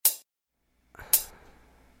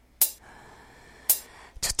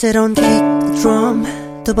첫째론 kick the drum,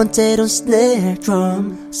 두 번째론 snare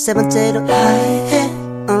drum, 세 번째로 hi-hat.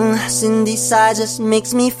 Synthesizer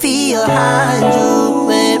makes me feel high and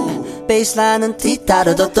you bassline은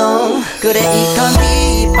뒤따르더동. 그래 이건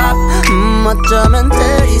힙합, 어쩌면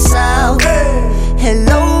dirty sound.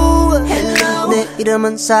 Hello, 내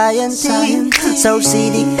이름은 Scientist.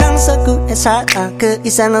 서울시티 강서구에 살아. 그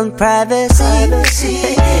이상은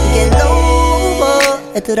privacy. Get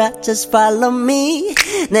low, 얘들아 just follow me.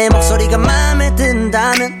 내 목소리가 맘에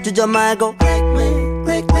든다면 주저 말고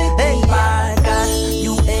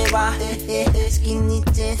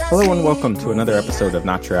Hello and welcome to another episode of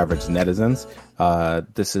Not Your Average Netizens.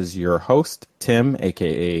 This is your host, Tim,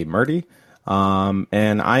 aka Murdy.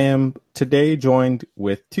 And I am today joined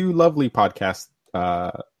with two lovely podcast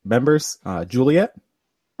members, Juliet.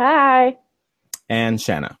 Hi. And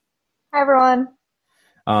Shanna. Hi, everyone.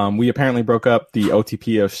 We apparently broke up the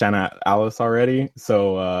OTP of Shanna Alice already,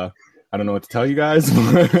 so I don't know what to tell you guys.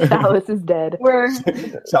 Alice is dead.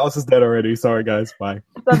 Chalice is dead already. Sorry, guys. Bye.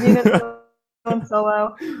 Subunit's going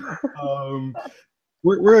solo.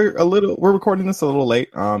 We're recording this a little late.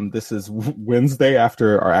 This is Wednesday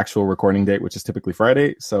after our actual recording date, which is typically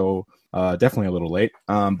Friday. So definitely a little late.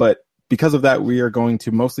 But because of that, we are going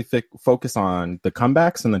to mostly focus on the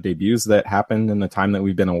comebacks and the debuts that happened in the time that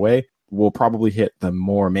we've been away. We'll probably hit the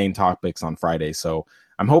more main topics on Friday. So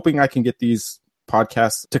I'm hoping I can get these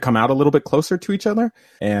podcasts to come out a little bit closer to each other.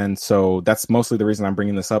 And so that's mostly the reason I'm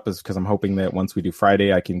bringing this up, is because I'm hoping that once we do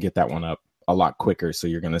Friday, I can get that one up a lot quicker. So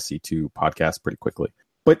you're going to see two podcasts pretty quickly.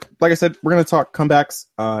 But like I said, we're going to talk comebacks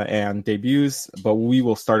and debuts, but we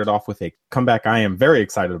will start it off with a comeback I am very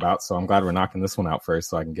excited about. So I'm glad we're knocking this one out first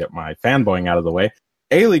so I can get my fanboying out of the way.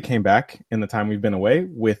 Ailey came back in the time we've been away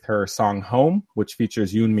with her song Home, which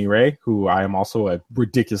features Yoon Mi-rae, who I am also a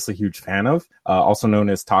ridiculously huge fan of, also known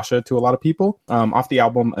as Tasha to a lot of people, off the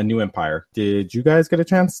album A New Empire. Did you guys get a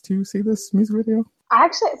chance to see this music video? I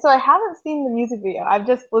haven't seen the music video. I've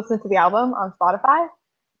just listened to the album on Spotify,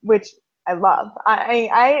 which I love.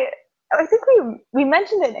 I think we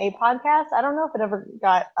mentioned it in a podcast. I don't know if it ever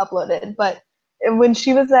got uploaded, but when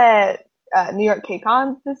she was at New York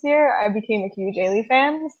KCON this year, I became a huge Ailey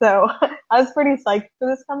fan, so I was pretty psyched for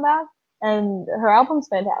this comeback, and her album's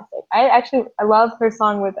fantastic. I love her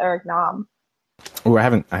song with Eric Nam. Oh, I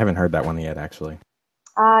haven't heard that one yet, actually.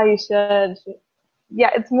 You should.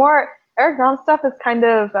 Yeah, it's more Eric Nam stuff is kind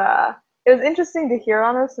of it was interesting to hear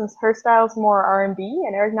on her since her style's more R&B,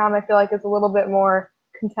 and Eric Nam I feel like is a little bit more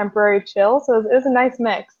contemporary chill, so it was a nice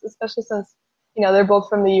mix, especially since they're both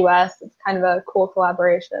from the US. It's kind of a cool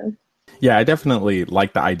collaboration. Yeah, I definitely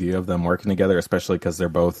like the idea of them working together, especially because they're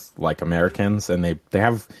both like Americans and they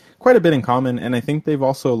have quite a bit in common. And I think they've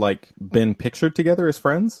also like been pictured together as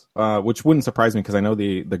friends, which wouldn't surprise me because I know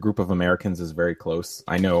the group of Americans is very close.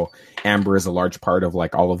 I know Amber is a large part of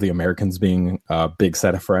like all of the Americans being a big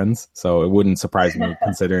set of friends. So it wouldn't surprise me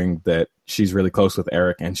considering that she's really close with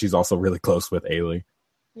Eric and she's also really close with Ailey.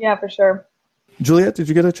 Yeah, for sure. Juliet, did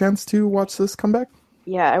you get a chance to watch this comeback?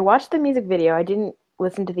 Yeah, I watched the music video. I didn't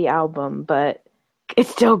listen to the album, but it's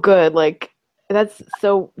still good. Like that's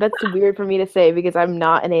weird for me to say because I'm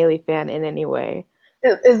not an Ailey fan in any way.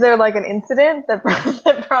 Is there like an incident that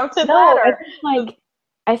prompted that? Or?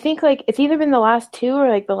 I think it's either been the last two or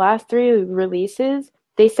like the last three releases.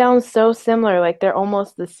 They sound so similar, like they're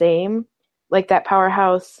almost the same. Like that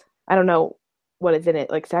Powerhouse, I don't know what is in it,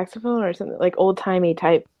 like saxophone or something, like old timey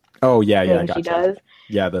type. Oh yeah, gotcha. She does.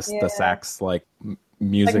 Yeah, the sax like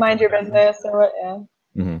music, like Mind Your Business or what? Yeah.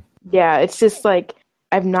 Mm-hmm. Yeah, it's just like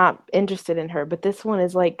I'm not interested in her, but this one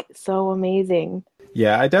is like so amazing.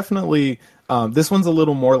 Yeah, I definitely. This one's a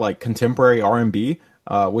little more like contemporary R&B,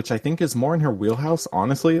 which I think is more in her wheelhouse.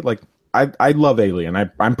 Honestly, like I love Ailey,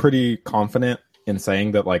 and I'm pretty confident in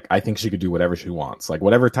saying that like I think she could do whatever she wants, like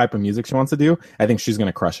whatever type of music she wants to do. I think she's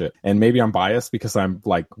gonna crush it. And maybe I'm biased because I'm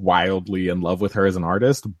like wildly in love with her as an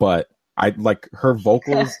artist, but I like her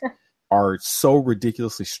vocals are so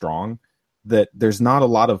ridiculously strong that there's not a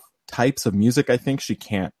lot of types of music I think she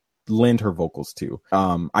can't lend her vocals to.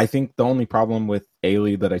 I think the only problem with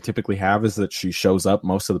Ailey that I typically have is that she shows up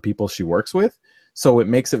most of the people she works with. So it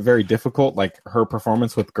makes it very difficult. Like her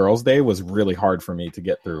performance with Girls' Day was really hard for me to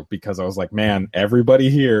get through because I was like, man, everybody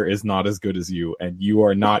here is not as good as you. And you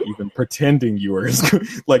are not even pretending you are as good,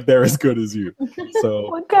 like they're as good as you. So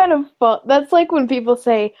what kind of fault? That's like when people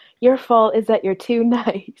say your fault is that you're too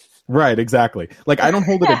nice. Right, exactly. Like I don't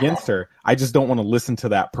hold it against her. I just don't want to listen to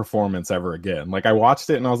that performance ever again. Like I watched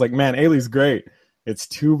it and I was like, man, Ailey's great. It's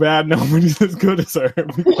too bad nobody's as good as her.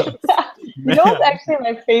 Because You know what's actually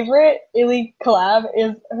my favorite Illy collab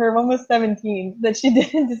is her one with 17 that she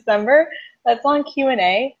did in December. That's on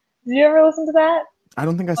Q&A. Did you ever listen to that? I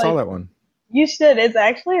don't think I saw that one. You should. It's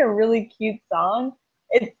actually a really cute song.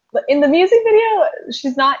 It's in the music video.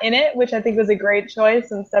 She's not in it, which I think was a great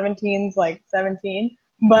choice. And 17's like 17,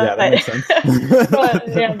 but yeah, that makes sense.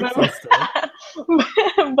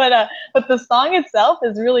 but the song itself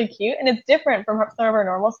is really cute and it's different from some of her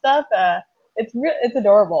normal stuff. It's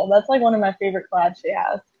adorable. That's like one of my favorite collabs she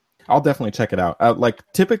has. I'll definitely check it out. Like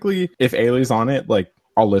typically, if Ailey's on it, like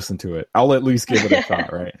I'll listen to it. I'll at least give it a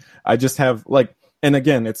shot, right? I just have like, and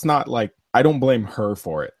again, it's not like I don't blame her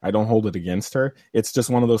for it. I don't hold it against her. It's just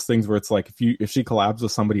one of those things where it's like if she collabs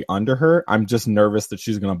with somebody under her, I'm just nervous that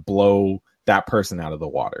she's gonna blow that person out of the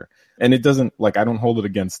water. And it doesn't like I don't hold it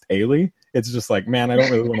against Ailey. It's just like, man, I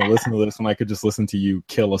don't really want to listen to this when I could just listen to you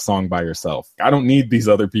kill a song by yourself. I don't need these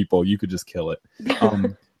other people. You could just kill it.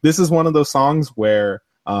 This is one of those songs where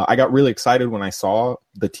I got really excited when I saw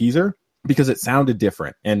the teaser because it sounded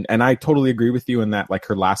different. And I totally agree with you in that like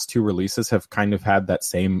her last two releases have kind of had that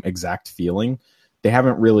same exact feeling. She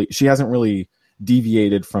hasn't really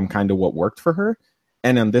deviated from kind of what worked for her.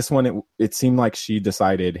 And on this one, it seemed like she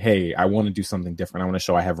decided, hey, I want to do something different. I want to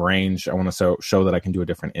show I have range. I want to show that I can do a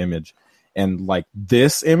different image. And like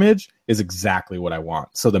this image is exactly what I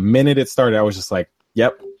want. So the minute it started, I was just like,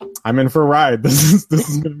 yep, I'm in for a ride. This is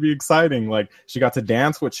going to be exciting. Like she got to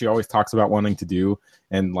dance, which she always talks about wanting to do.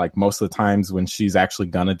 And like most of the times when she's actually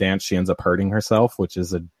gonna dance, she ends up hurting herself, which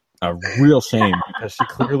is a real shame because she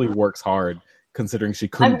clearly works hard considering she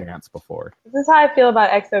couldn't dance before. This is how I feel about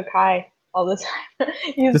EXO Kai all the time.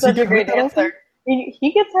 He's such a great dancer.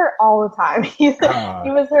 He gets hurt all the time. He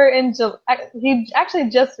was hurt he actually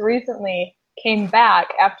just recently came back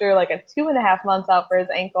after like a 2.5 months out for his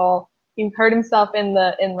ankle. He hurt himself in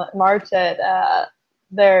March at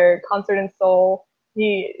their concert in Seoul.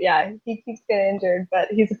 He keeps getting injured, but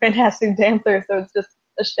he's a fantastic dancer, so it's just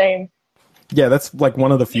a shame. Yeah, that's like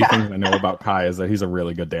one of the few things I know about Kai is that he's a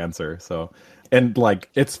really good dancer. So, and like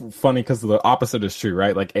it's funny because the opposite is true,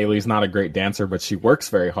 right? Like Ailey's not a great dancer, but she works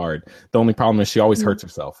very hard. The only problem is she always hurts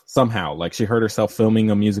herself somehow. Like she hurt herself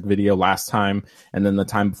filming a music video last time, and then the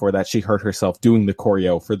time before that, she hurt herself doing the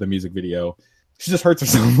choreo for the music video. She just hurts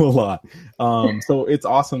herself a lot. So it's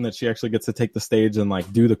awesome that she actually gets to take the stage and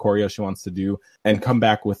like do the choreo she wants to do and come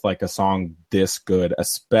back with like a song this good,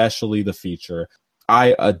 especially the feature.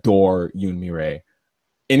 I adore Yoon Mi-rae.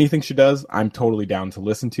 Anything she does, I'm totally down to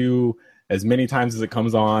listen to as many times as it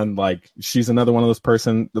comes on. Like she's another one of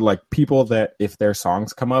those like people that if their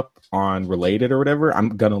songs come up on Related or whatever,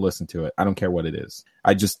 I'm going to listen to it. I don't care what it is.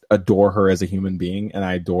 I just adore her as a human being. And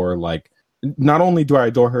I adore not only do I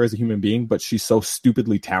adore her as a human being, but she's so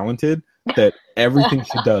stupidly talented that everything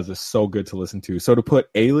she does is so good to listen to. So to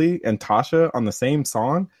put Ailey and Tasha on the same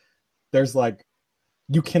song, there's like,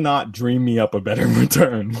 you cannot dream me up a better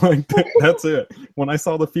return. Like that's it. When I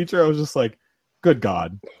saw the feature, I was just like, good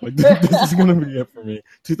God, like this is going to be it for me.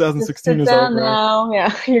 2016 is over now.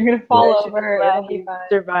 Yeah, you're going to fall over. You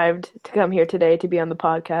survived to come here today to be on the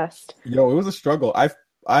podcast. Yo, it was a struggle. I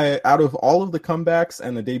out of all of the comebacks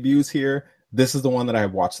and the debuts here, this is the one that I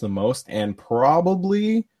have watched the most, and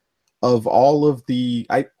probably of all of the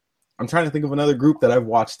I'm trying to think of another group that I've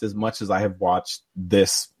watched as much as I have watched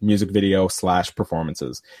this music video /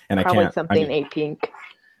 performances. And probably I can't something A-Pink.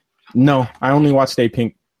 No, I only watched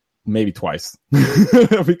A-Pink maybe twice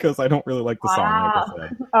because I don't really like the song. Like I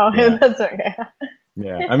said. Oh, yeah. That's okay.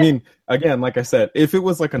 Yeah, I mean, again, like I said, if it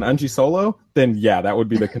was like an Unji solo, then yeah, that would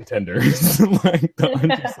be the contender. Like the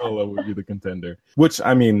Unji solo would be the contender. Which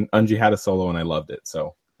I mean, Unji had a solo and I loved it,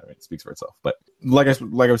 so I mean, it speaks for itself. But like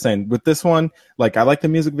I was saying, with this one, like I like the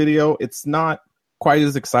music video. It's not quite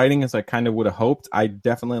as exciting as I kind of would have hoped. I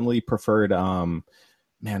definitely preferred,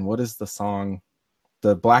 what is the song?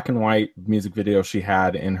 The black and white music video she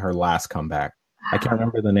had in her last comeback. I can't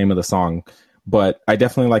remember the name of the song. But I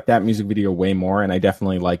definitely like that music video way more, and I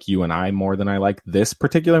definitely like You and I more than I like this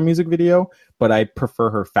particular music video, but I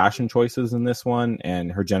prefer her fashion choices in this one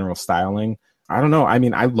and her general styling. I don't know. I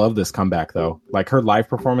mean, I love this comeback, though. Like, her live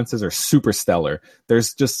performances are super stellar.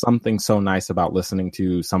 There's just something so nice about listening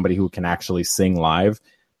to somebody who can actually sing live.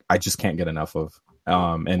 I just can't get enough of.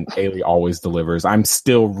 And Ailey always delivers. I'm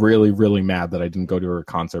still really, really mad that I didn't go to her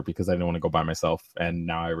concert because I didn't want to go by myself, and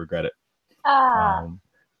now I regret it.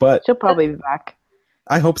 But she'll probably be back.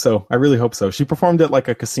 I hope so. I really hope so. She performed at like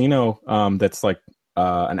a casino that's like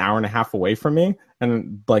an hour and a half away from me,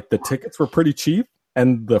 and like the tickets were pretty cheap,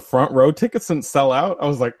 and the front row tickets didn't sell out. I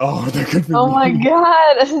was like, oh, that could be. Oh my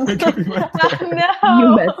God! No,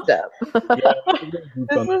 you messed up.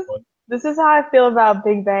 This is how I feel about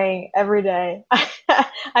Big Bang every day. I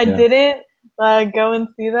Yeah. didn't go and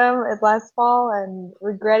see them at last fall and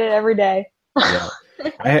regret it every day. Yeah.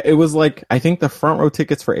 It was like, I think the front row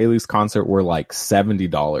tickets for Ailey's concert were like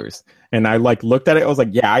 $70. And I like looked at it, I was like,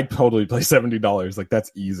 yeah, I'd totally play $70. Like,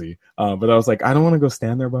 that's easy. But I was like, I don't want to go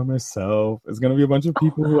stand there by myself. It's going to be a bunch of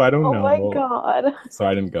people who I don't Oh know. my god. So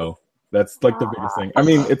I didn't go. That's like the biggest thing. I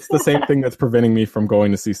mean, it's the same thing that's preventing me from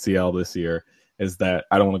going to see CL this year, is that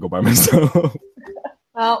I don't want to go by myself.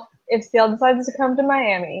 Well, if CL decides to come to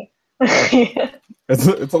Miami.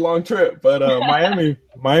 It's a long trip, but Miami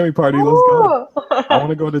party, let's go. I want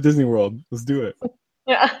to go to Disney World. Let's do it.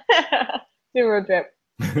 Yeah. Do a road trip.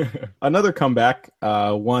 Another comeback,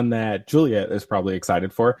 one that Juliet is probably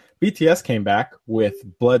excited for. BTS came back with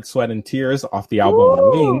Blood, Sweat, and Tears off the album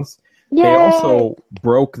Wings. Yay! They also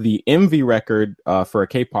broke the MV record for a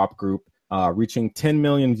K-pop group, reaching 10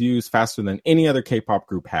 million views faster than any other K-pop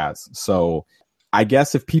group has. So I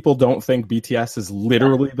guess if people don't think BTS is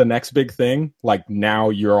literally the next big thing, like, now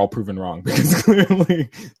you're all proven wrong, because clearly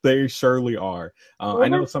they surely are. I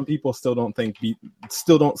know some people still don't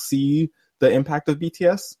see the impact of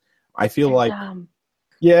BTS. I feel like,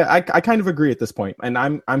 yeah, I kind of agree at this point, and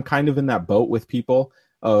I'm kind of in that boat with people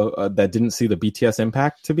that didn't see the BTS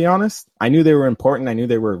impact. To be honest, I knew they were important. I knew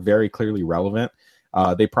they were very clearly relevant.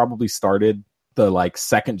 They probably started the like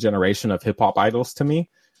second generation of hip hop idols to me.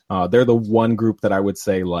 They're the one group that I would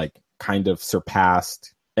say like kind of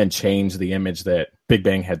surpassed and changed the image that Big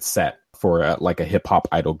Bang had set for like a hip hop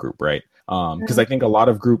idol group, right? Because I think a lot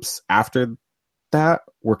of groups after that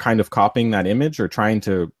were kind of copying that image or trying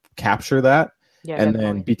to capture that. Yeah, and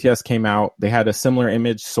definitely. Then BTS came out. They had a similar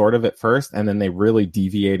image sort of at first, and then they really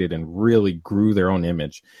deviated and really grew their own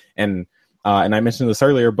image. And I mentioned this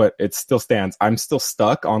earlier, but it still stands. I'm still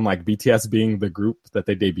stuck on like BTS being the group that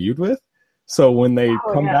they debuted with. So when they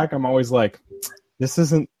come back, I'm always like, this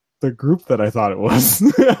isn't the group that I thought it was.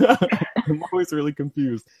 I'm always really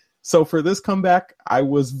confused. So for this comeback, I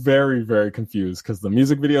was very, very confused because the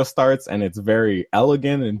music video starts and it's very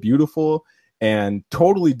elegant and beautiful and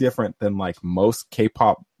totally different than like most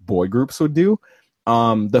K-pop boy groups would do.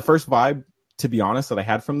 The first vibe, to be honest, that I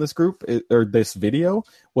had from this group or this video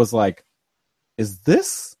was like, is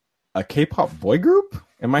this a K-pop boy group?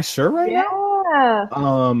 Am I sure right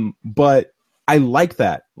now? But I like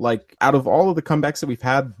that. Like, out of all of the comebacks that we've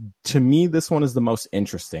had, to me, this one is the most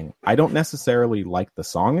interesting. I don't necessarily like the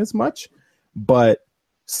song as much, but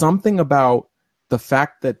something about the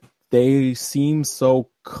fact that they seem so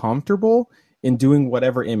comfortable in doing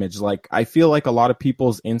whatever image. Like, I feel like a lot of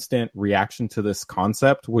people's instant reaction to this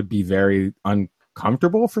concept would be very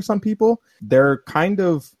uncomfortable for some people. They're kind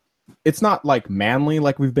of, it's not like manly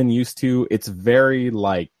like we've been used to. It's very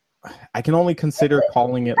like, I can only consider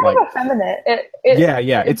calling it like feminine.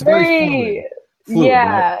 It's very fluid,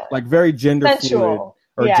 yeah, right? Like very gender sensual.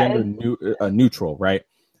 Fluid or gender neutral, right?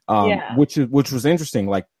 Which was interesting.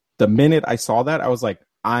 Like the minute I saw that, I was like,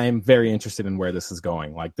 I'm very interested in where this is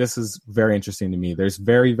going. Like this is very interesting to me. There's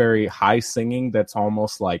very, very high singing that's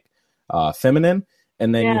almost like feminine.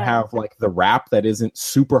 And then you have like the rap that isn't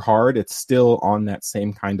super hard. It's still on that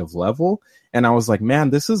same kind of level. And I was like,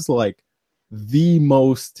 man, this is like the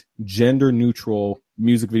most gender neutral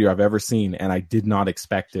music video I've ever seen. And I did not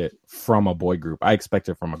expect it from a boy group. I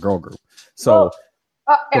expected it from a girl group. So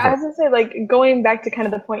I was gonna say, like, going back to kind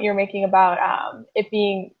of the point you're making about it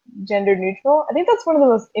being gender neutral, I think that's one of the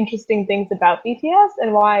most interesting things about BTS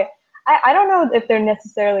and why I don't know if they're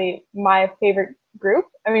necessarily my favorite group.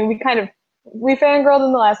 I mean, we fangirled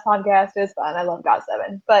in the last podcast. It was fun. I love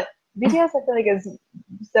GOT7. But BTS, I feel like, is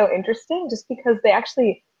so interesting just because they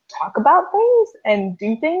actually talk about things and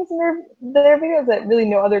do things in their videos that really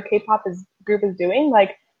no other K-pop group is doing.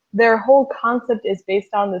 Like, their whole concept is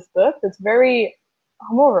based on this book that's very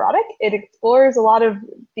homoerotic. It explores a lot of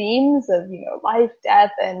themes of, life,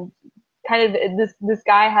 death, and kind of this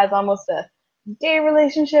guy has almost a gay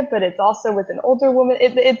relationship, but it's also with an older woman.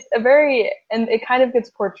 It's a very, and it kind of gets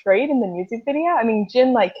portrayed in the music video. I mean,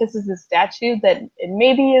 Jin like kisses a statue that it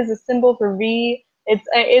maybe is a symbol for V.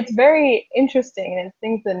 It's very interesting, and it's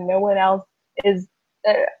things that no one else is.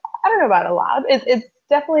 I don't know about allowed. It's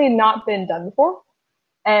definitely not been done before,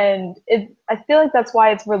 and I feel like that's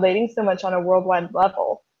why it's relating so much on a worldwide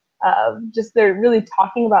level. Just they're really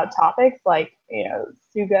talking about topics like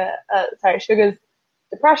Suga's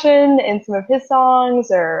depression in some of his songs,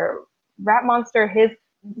 or Rap Monster.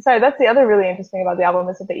 That's the other really interesting about the album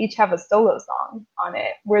is that they each have a solo song on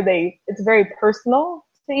it where it's very personal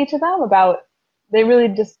to each of them about. They really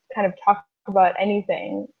just kind of talk about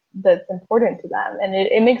anything that's important to them. And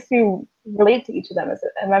it makes you relate to each of them as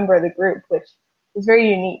a member of the group, which is very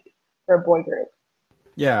unique for a boy group.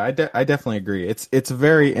 Yeah, I definitely agree. It's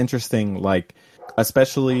very interesting, like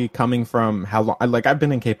especially coming from how long, like I've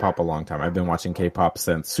been in K-pop a long time. I've been watching K-pop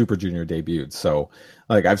since Super Junior debuted. So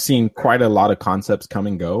like I've seen quite a lot of concepts come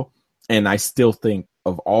and go, and I still think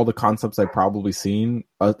of all the concepts I've probably seen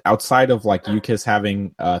outside of like UKISS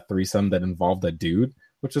having a threesome that involved a dude,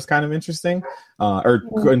 which was kind of interesting, or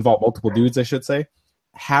involved multiple dudes, I should say.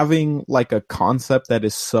 Having like a concept that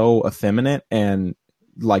is so effeminate and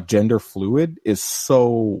like gender fluid is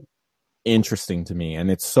so interesting to me,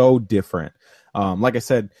 and it's so different. Like I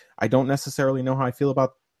said, I don't necessarily know how I feel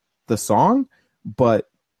about the song, but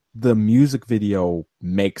the music video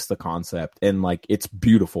makes the concept, and like it's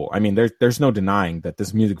beautiful. I mean, there's no denying that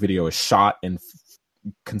this music video is shot and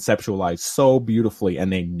conceptualized so beautifully,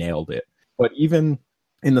 and they nailed it. But even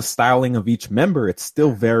in the styling of each member, it's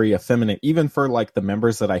still very effeminate, even for like the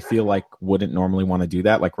members that I feel like wouldn't normally want to do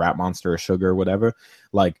that, like Rap Monster or Sugar or whatever.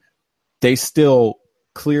 Like they still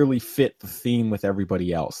clearly fit the theme with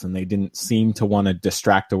everybody else, and they didn't seem to want to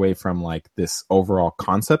distract away from like this overall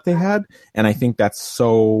concept they had. And I think that's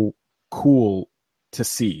so cool to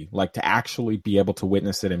see, like to actually be able to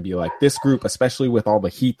witness it and be like, this group, especially with all the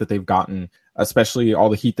heat that they've gotten, especially all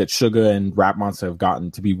the heat that Suga and Rap Monster have gotten,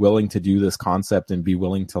 to be willing to do this concept and be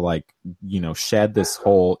willing to like, you know, shed this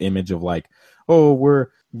whole image of like, oh, we're,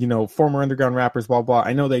 you know, former underground rappers, blah, blah.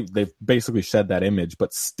 I know they've basically shed that image,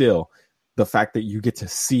 but still the fact that you get to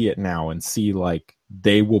see it now and see like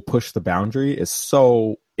they will push the boundary is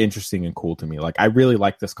so interesting and cool to me. Like I really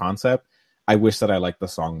like this concept. I wish that I liked the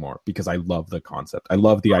song more because I love the concept. I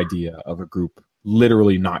love the idea of a group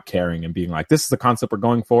literally not caring and being like, this is the concept we're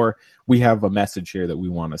going for. We have a message here that we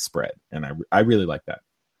want to spread. And I really like that.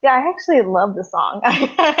 Yeah, I actually love the song.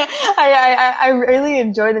 I really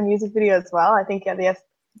enjoy the music video as well. I think the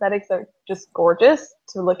aesthetics are just gorgeous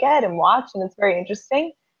to look at and watch, and it's very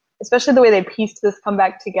interesting, especially the way they pieced this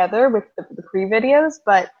comeback together with the pre-videos.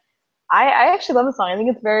 But I actually love the song. I think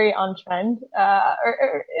it's very on trend,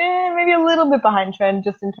 or maybe a little bit behind trend,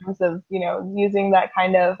 just in terms of, you know, using that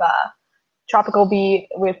kind of tropical beat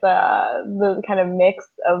with the kind of mix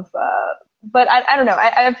of. But I don't know.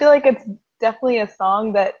 I feel like it's definitely a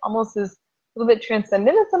song that almost is a little bit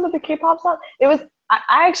transcendent in some of the K-pop songs.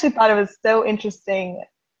 I actually thought it was so interesting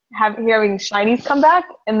hearing SHINee's come back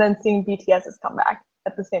and then seeing BTS's come back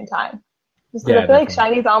at the same time. Just because I feel like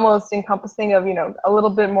SHINee's almost encompassing of, you know, a little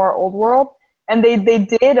bit more old world, and they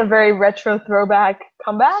did a very retro throwback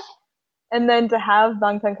comeback, and then to have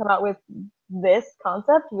Bangtan come out with this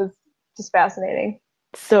concept was just fascinating.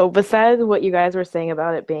 So besides what you guys were saying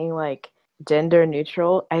about it being like gender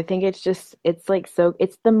neutral, I think it's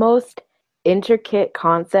the most intricate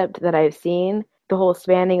concept that I've seen. The whole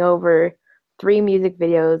spanning over 3 music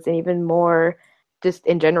videos and even more just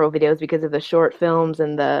in general videos because of the short films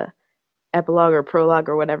and the epilogue or prologue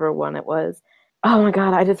or whatever one it was. Oh my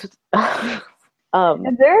god, I just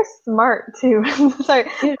and they're smart too. Sorry.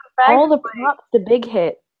 Dude, all the props to Big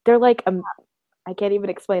Hit, they're like I can't even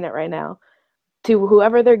explain it right now. To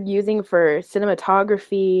whoever they're using for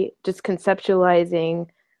cinematography, just conceptualizing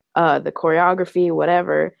the choreography,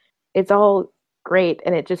 whatever, it's all great,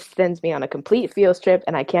 and it just sends me on a complete field trip,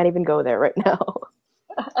 and I can't even go there right now.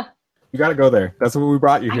 You gotta go there. That's what we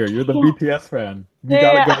brought you here. You're the BTS fan. You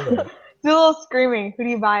gotta go there. Do a little screaming. Who do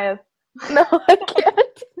you bias? No, I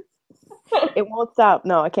can't. It won't stop.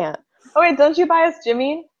 No, I can't. Oh wait, don't you bias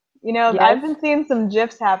Jimin? You know, yes. I've been seeing some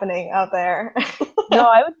gifs happening out there. No,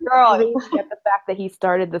 I would really get the fact that he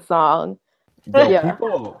started the song. Yo, yeah.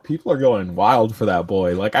 People are going wild for that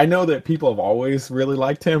boy. Like, I know that people have always really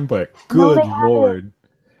liked him, but good lord.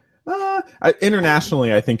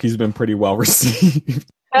 Internationally, I think he's been pretty well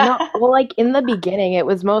received. No, well, like in the beginning, it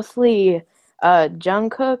was mostly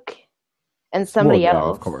Jungkook and somebody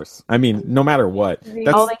else. Of course. I mean, no matter what.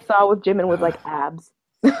 All they saw with Jimin was like abs.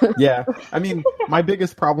 Yeah. I mean, my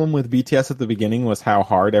biggest problem with BTS at the beginning was how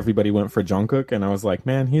hard everybody went for Jungkook, and I was like,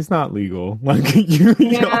 man, he's not legal. Like, you don't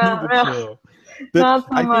need to chill.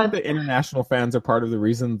 I think the international fans are part of the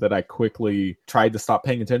reason that I quickly tried to stop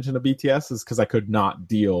paying attention to BTS is because I could not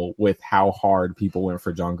deal with how hard people went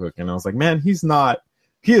for Jungkook. And I was like, man, he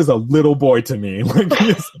is a little boy to me. Like, he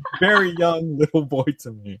is a very young little boy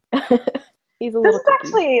to me. This is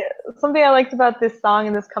actually something I liked about this song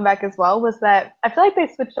and this comeback as well, was that I feel like they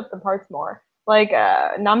switched up the parts more. Like,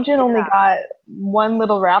 Namjoon only got one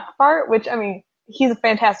little rap part, which, I mean, he's a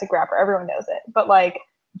fantastic rapper. Everyone knows it. But, like,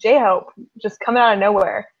 J-Hope just coming out of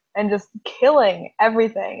nowhere and just killing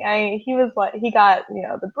everything. He was like, he got, you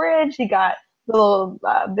know, the bridge, he got little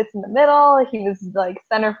bits in the middle, he was like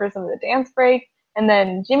center for some of the dance break, and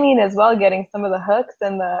then Jimin as well getting some of the hooks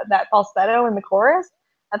and that falsetto in the chorus.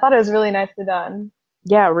 I thought it was really nicely done.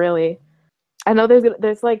 Yeah, really. I know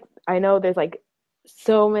there's like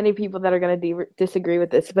so many people that are gonna disagree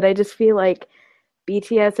with this, but I just feel like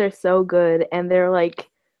BTS are so good and they're like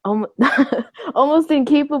almost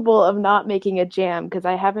incapable of not making a jam because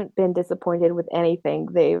I haven't been disappointed with anything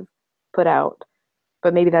they've put out.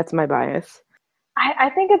 But maybe that's my bias. I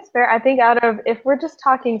think it's fair. I think if we're just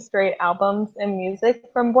talking straight albums and music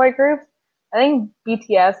from boy groups, I think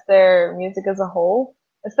BTS, their music as a whole,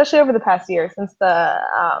 especially over the past year since the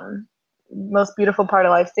Most Beautiful Part of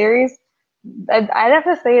Life series, I'd have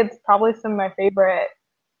to say it's probably some of my favorite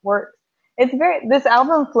works. This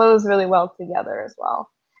album flows really well together as well.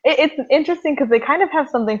 It's interesting because they kind of have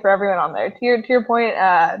something for everyone on there. To your point,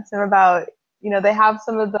 Tim, about, they have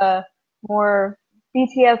some of the more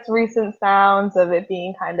BTS recent sounds of it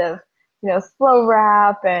being kind of, slow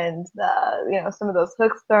rap and, some of those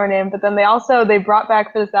hooks thrown in. But then they brought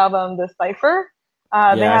back for this album the Cypher.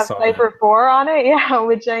 They have Cypher 4 on it. Yeah,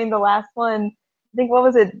 which I mean, the last one, I think, what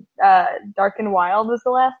was it? Dark and Wild was the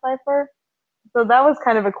last Cypher. So that was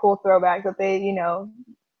kind of a cool throwback that they,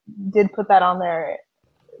 did put that on there.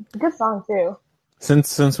 It's a good song too.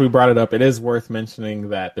 Since we brought it up, it is worth mentioning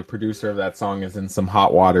that the producer of that song is in some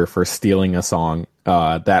hot water for stealing a song.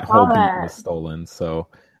 That whole beat was stolen, so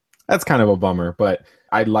that's kind of a bummer. But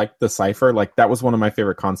I liked the cipher. Like, that was one of my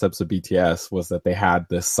favorite concepts of BTS, was that they had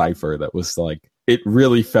this cipher that was like, it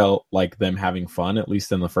really felt like them having fun, at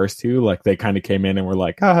least in the first two. Like, they kind of came in and were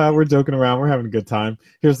like, haha, we're joking around, we're having a good time.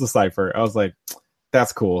 Here's the cipher. I was like,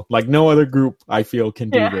 that's cool. Like, no other group, I feel, can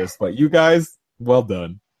do this. But you guys, well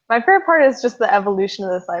done. My favorite part is just the evolution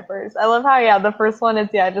of the ciphers. I love how, the first one is,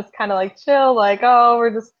 just kind of like chill, like, oh,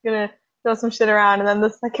 we're just going to throw some shit around. And then the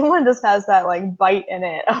second one just has that, like, bite in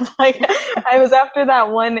it. Of, like, I was after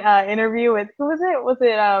that one interview with, who was it? Was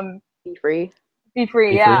it Be Free? Be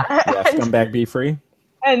Free, yeah. Yeah, Scumbag Be Free.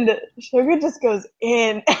 And Suga just goes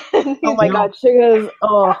in. Oh my God, Suga's,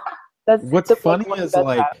 that's what's funny is,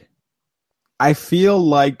 like, I feel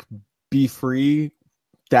like Be Free,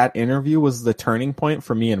 that interview was the turning point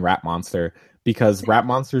for me and Rap Monster, because Rap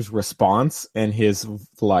Monster's response and his,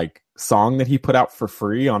 like, song that he put out for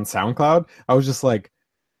free on SoundCloud, I was just like,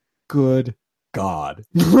 good God.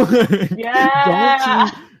 Yeah.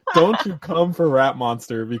 Don't you come for Rap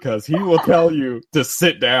Monster, because he will tell you to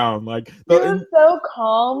sit down. Like, he was so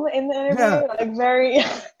calm in the interview, like, very.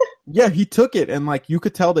 Yeah, he took it, and, like, you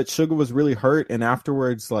could tell that Suga was really hurt, and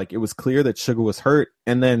afterwards, like, it was clear that Suga was hurt,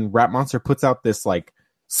 and then Rap Monster puts out this, like,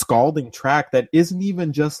 scalding track that isn't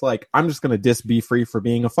even just like, I'm just gonna diss Be Free for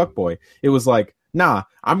being a fuckboy. It was like, nah,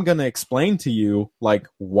 I'm gonna explain to you, like,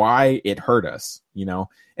 why it hurt us,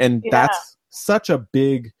 and that's such a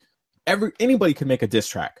big. Anybody can make a diss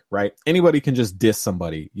track, right? Anybody can just diss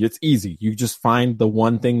somebody. It's easy. You just find the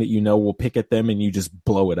one thing that will pick at them, and you just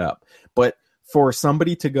blow it up. But for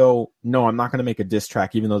somebody to go, no, I'm not going to make a diss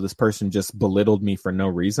track, even though this person just belittled me for no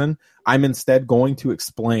reason, I'm instead going to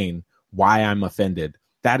explain why I'm offended.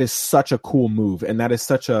 That is such a cool move, and that is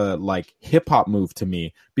such a, like, hip-hop move to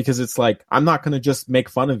me, because it's like, I'm not going to just make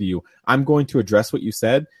fun of you. I'm going to address what you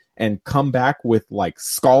said and come back with, like,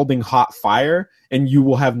 scalding hot fire, and you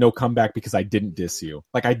will have no comeback because I didn't diss you.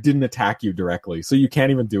 Like, I didn't attack you directly, so you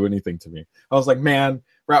can't even do anything to me. I was like, man,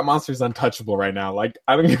 Rap Monster's untouchable right now. Like,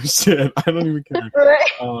 I don't give a shit. I don't even care.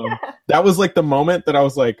 That was, like, the moment that I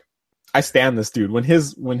was like, I stand this dude. When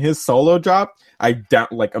his solo dropped, I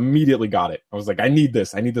immediately got it. I was like, I need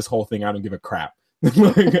this whole thing. I don't give a crap.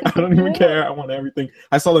 Like, I don't even care. I want everything.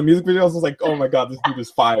 I saw the music videos. I was like, oh my God, this dude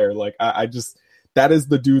is fire. Like, I just, that is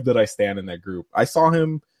the dude that I stand in that group. I saw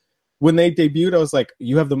him when they debuted. I was like,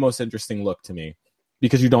 you have the most interesting look to me,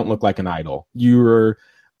 because you don't look like an idol. You're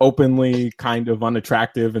openly kind of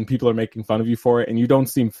unattractive, and people are making fun of you for it, and you don't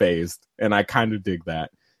seem phased. And I kind of dig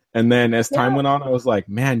that. And then as time went on, I was like,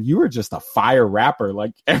 man, you are just a fire rapper.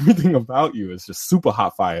 Like, everything about you is just super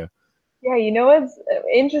hot fire. Yeah, what's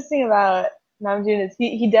interesting about Namjoon is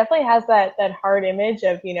he definitely has that hard image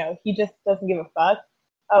of, he just doesn't give a fuck.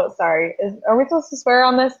 Oh, sorry. Are we supposed to swear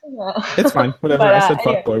on this? It's fine. Whatever. I said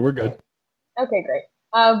fuck boy. We're good. Okay, great.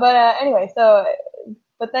 Anyway,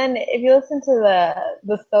 but then if you listen to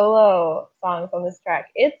the solo songs on this track,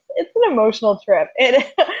 it's an emotional trip.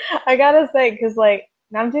 I gotta say, because, like,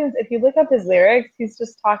 Namjoon's, if you look up his lyrics, he's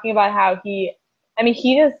just talking about how he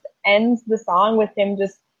just ends the song with him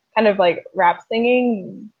just kind of, like, rap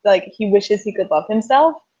singing, like, he wishes he could love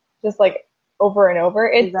himself, just, like, over and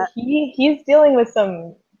over. He's dealing with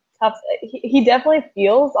some tough, he definitely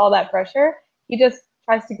feels all that pressure. He just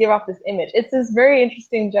tries to give off this image. It's this very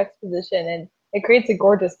interesting juxtaposition, and it creates a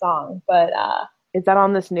gorgeous song. But is that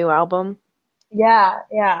on this new album? Yeah.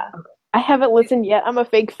 I haven't listened yet. I'm a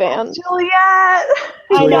fake fan. Juliet.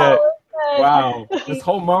 I know. Wow, this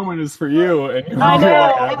whole moment is for you, and you're I know.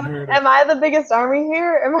 like, I haven't heard it. Am I the biggest army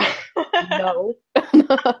here? Am I? No.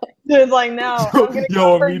 It's like, no. I'm gonna Yo,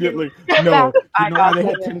 go for immediately. you. No, I you know why they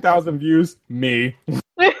got hit 10,000 views? Me.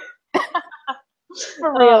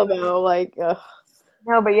 For real though, like. Ugh.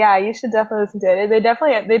 No, but yeah, you should definitely listen to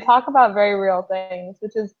it. They talk about very real things,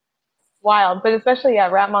 which is wild. But especially, yeah,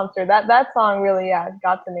 Rap Monster. That song really,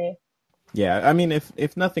 got to me. Yeah, I mean,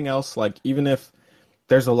 if nothing else, like, even if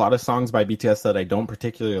there's a lot of songs by BTS that I don't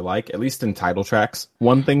particularly like, at least in title tracks,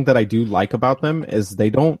 one thing that I do like about them is they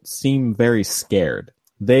don't seem very scared.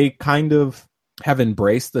 They kind of have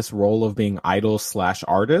embraced this role of being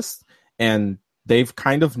idol/artist, and they've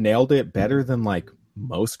kind of nailed it better than like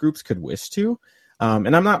most groups could wish to.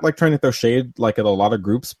 And I'm not like trying to throw shade like at a lot of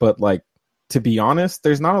groups, but like, to be honest,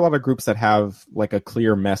 there's not a lot of groups that have like a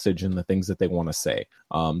clear message in the things that they want to say.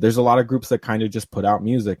 There's a lot of groups that kind of just put out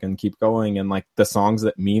music and keep going. And like the songs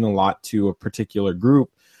that mean a lot to a particular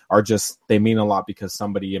group are just, they mean a lot because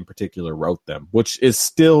somebody in particular wrote them, which is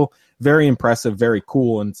still very impressive, very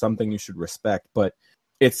cool, and something you should respect. But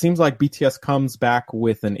it seems like BTS comes back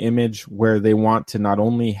with an image where they want to not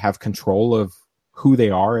only have control of who they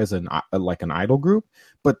are as an idol group,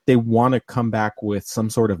 but they want to come back with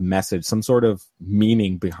some sort of message, some sort of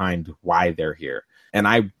meaning behind why they're here. And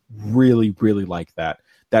I really, really like that.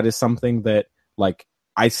 That is something that, like,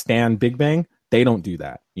 I stan Big Bang. They don't do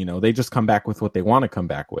that. You know, they just come back with what they want to come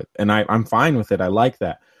back with. And I'm fine with it. I like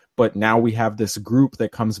that. But now we have this group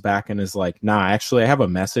that comes back and is like, nah, actually, I have a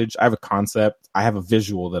message. I have a concept. I have a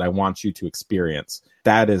visual that I want you to experience.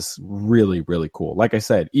 That is really, really cool. Like I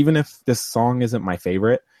said, even if this song isn't my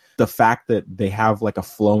favorite, the fact that they have like a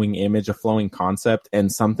flowing image, a flowing concept,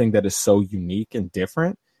 and something that is so unique and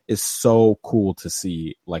different is so cool to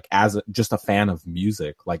see, like, as just a fan of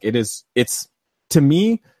music. Like, it's to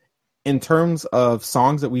me, in terms of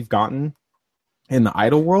songs that we've gotten in the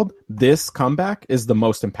idol world, this comeback is the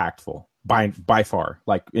most impactful by far.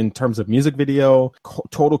 Like, in terms of music video,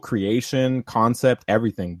 total creation, concept,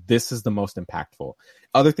 everything, this is the most impactful.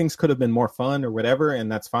 Other things could have been more fun or whatever,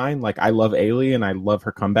 and that's fine. Like, I love Ailey and I love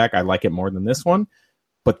her comeback. I like it more than this one,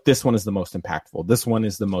 but this one is the most impactful. This one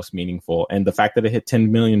is the most meaningful. And the fact that it hit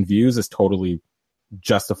 10 million views is totally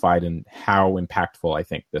justified in how impactful I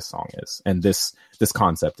think this song is, and this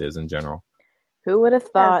concept is in general. Who would have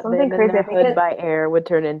thought that something In crazy. the Hood by Air would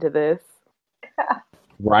turn into this?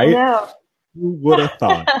 Right? No. Who would have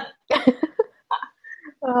thought?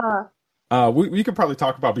 Uh, We could probably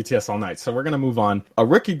talk about BTS all night, so we're going to move on. A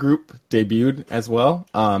rookie group debuted as well.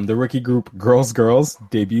 The rookie group Girls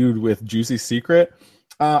debuted with Juicy Secret.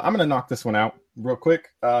 I'm going to knock this one out real quick,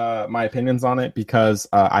 my opinions on it, because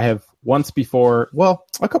I have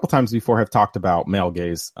a couple times before, have talked about male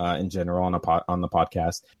gaze in general on the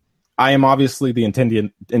podcast. I am obviously the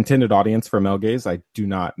intended audience for male gaze. I do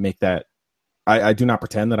not make that. I do not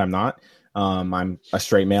pretend that I'm not. I'm a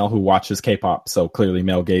straight male who watches K-pop, so clearly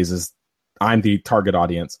male gaze is. I'm the target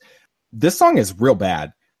audience. This song is real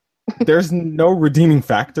bad. There's no redeeming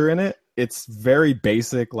factor in it. It's very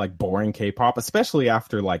basic, like, boring K-pop, especially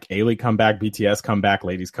after like Ailey comeback, BTS comeback,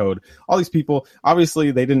 Ladies Code. All these people, obviously,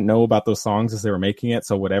 they didn't know about those songs as they were making it,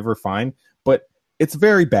 so whatever, fine. But it's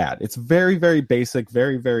very bad. It's very, very basic,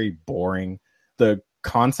 very, very boring. The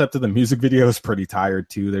concept of the music video is pretty tired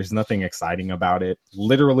too. There's nothing exciting about it.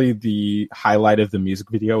 Literally, the highlight of the music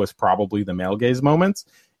video is probably the male gaze moments,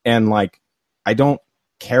 and like, I don't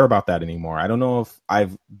care about that anymore. I don't know if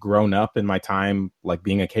I've grown up in my time, like,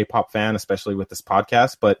 being a K-pop fan, especially with this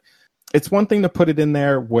podcast, but it's one thing to put it in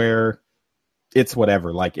there where it's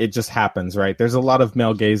whatever, like, it just happens, right? There's a lot of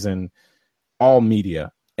male gaze in all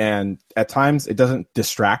media, and at times it doesn't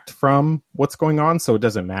distract from what's going on, so it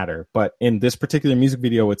doesn't matter. But in this particular music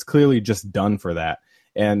video, it's clearly just done for that,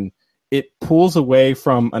 and it pulls away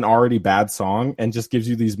from an already bad song and just gives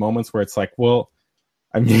you these moments where it's like, well,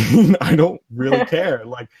 I mean, I don't really care.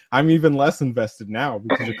 Like, I'm even less invested now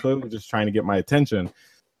because you're clearly just trying to get my attention.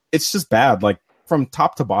 It's just bad. Like, from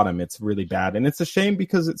top to bottom, it's really bad. And it's a shame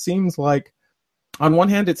because it seems like, on one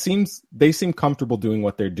hand, they seem comfortable doing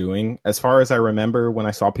what they're doing. As far as I remember, when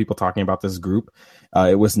I saw people talking about this group,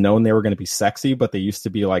 it was known they were going to be sexy, but they used to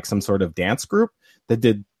be like some sort of dance group that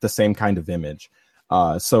did the same kind of image.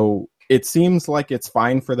 So it seems like it's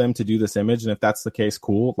fine for them to do this image, and if that's the case,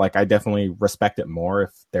 cool. Like, I definitely respect it more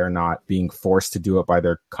if they're not being forced to do it by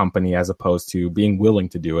their company as opposed to being willing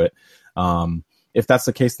to do it. If that's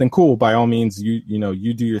the case, then cool. By all means, you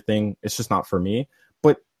do your thing. It's just not for me.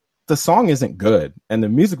 But the song isn't good, and the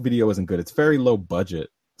music video isn't good. It's very low budget.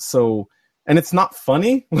 So and it's not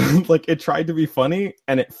funny. Like, it tried to be funny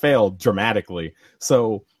and it failed dramatically.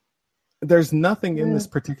 So there's nothing in this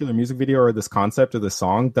particular music video or this concept or this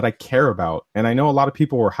song that I care about. And I know a lot of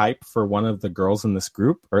people were hyped for one of the girls in this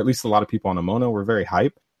group, or at least a lot of people on Amono were very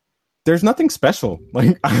hyped. There's nothing special.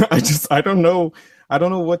 Like, I don't know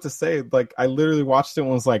what to say. Like, I literally watched it and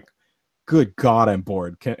was like, good God, I'm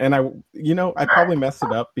bored. I probably messed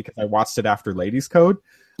it up because I watched it after Ladies Code,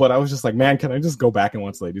 but I was just like, man, can I just go back and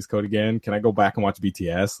watch Ladies Code again? Can I go back and watch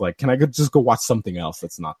BTS? Like, can I just go watch something else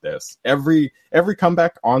that's not this? Every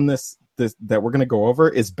comeback on this that we're gonna go over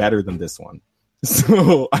is better than this one.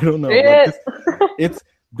 So I don't know. Like,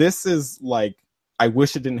 this is like, I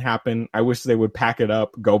wish it didn't happen. I wish they would pack it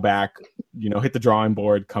up, go back, hit the drawing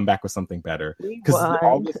board, come back with something better. Because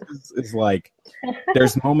all this is like,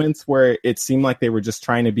 there's moments where it seemed like they were just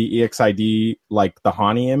trying to be EXID, like the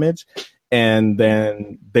Hani image, and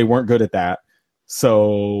then they weren't good at that.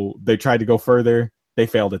 So they tried to go further. They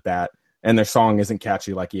failed at that. And their song isn't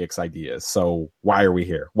catchy like EXID is. So why are we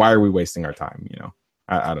here? Why are we wasting our time?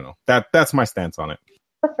 I don't know. That's my stance on it.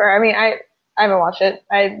 That's fair. I mean, I haven't watched it.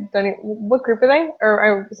 I don't even, what group are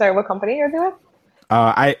they? What company are they with?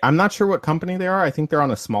 I'm not sure what company they are. I think they're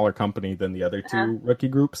on a smaller company than the other two rookie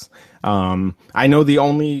groups. I know the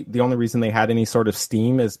only reason they had any sort of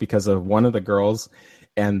steam is because of one of the girls,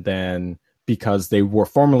 and then because they were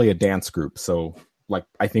formerly a dance group. So, like,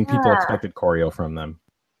 I think people expected choreo from them.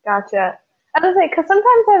 Gotcha. I was like, because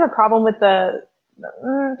sometimes I have a problem with the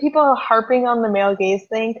people harping on the male gaze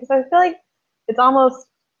thing, because I feel like it's almost,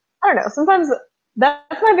 I don't know, sometimes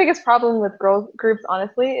that's my biggest problem with girl groups,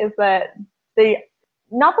 honestly, is that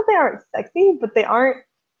not that they aren't sexy, but they aren't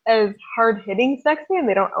as hard-hitting sexy, and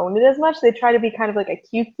they don't own it as much. They try to be kind of like a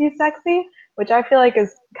cutesy sexy, which I feel like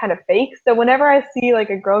is kind of fake. So whenever I see like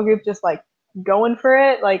a girl group just like going for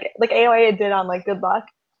it, like AOA did on like Good Luck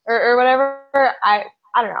or whatever, I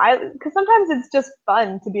don't know. Because sometimes it's just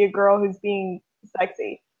fun to be a girl who's being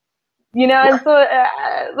sexy, and so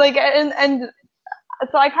and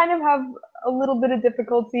so I kind of have a little bit of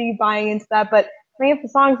difficulty buying into that. But I mean, if the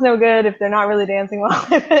song's no good, if they're not really dancing well,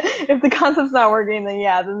 if the concept's not working, then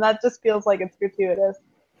that just feels like it's gratuitous.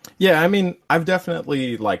 Yeah, I mean, I've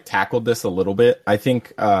definitely like tackled this a little bit. I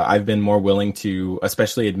think I've been more willing to,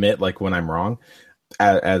 especially admit like when I'm wrong,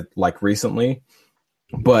 as like recently.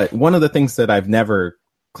 But one of the things that I've never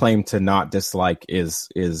claimed to not dislike is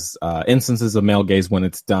instances of male gaze when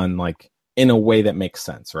it's done like in a way that makes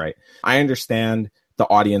sense, right? I understand the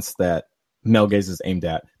audience that male gaze is aimed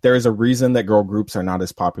at. There is a reason that girl groups are not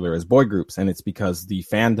as popular as boy groups, and it's because the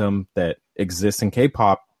fandom that exists in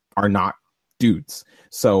K-pop are not dudes.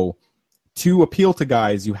 So to appeal to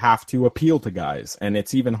guys, you have to appeal to guys, and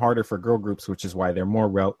it's even harder for girl groups, which is why they're more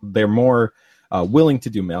willing to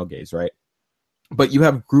do male gaze, right? But you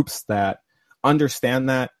have groups that understand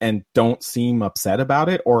that and don't seem upset about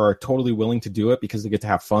it, or are totally willing to do it because they get to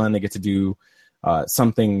have fun. They get to do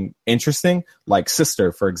something interesting, like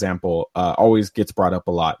Sister, for example, always gets brought up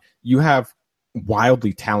a lot. You have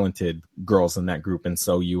wildly talented girls in that group, and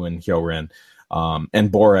Soyu and Hyorin,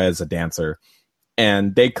 and Bora as a dancer,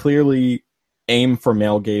 and they clearly aim for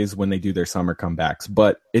male gaze when they do their summer comebacks.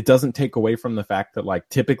 But it doesn't take away from the fact that like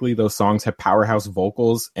typically those songs have powerhouse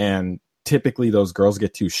vocals, and typically those girls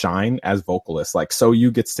get to shine as vocalists. Like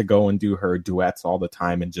Soyu gets to go and do her duets all the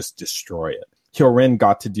time and just destroy it. Hyorin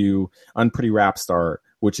got to do Unpretty Rap Star,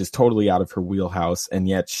 which is totally out of her wheelhouse, and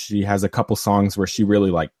yet she has a couple songs where she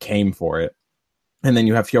really like came for it. And then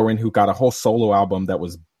you have Hyorin, who got a whole solo album that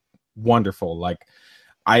was wonderful. Like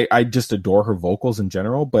I just adore her vocals in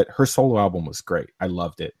general, but her solo album was great. I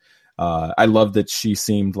loved it. I loved that she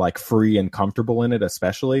seemed like free and comfortable in it,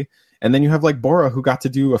 especially. And then you have like Bora, who got to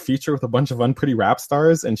do a feature with a bunch of Unpretty Rap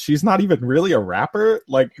Stars, and she's not even really a rapper,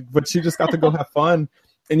 like, but she just got to go have fun.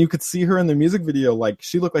 And you could see her in the music video, like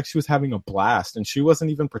she looked like she was having a blast, and she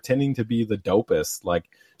wasn't even pretending to be the dopest. Like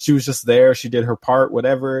she was just there, she did her part,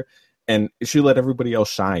 whatever, and she let everybody else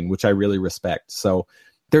shine, which I really respect. So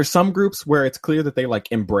there's some groups where it's clear that they like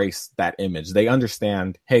embrace that image. They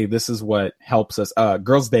understand, hey, this is what helps us.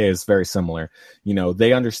 Girls' Day is very similar.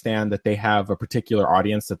 They understand that they have a particular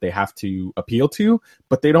audience that they have to appeal to,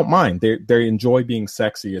 but they don't mind. They enjoy being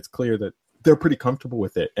sexy. It's clear that they're pretty comfortable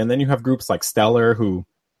with it. And then you have groups like Stellar, who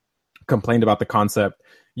complained about the concept.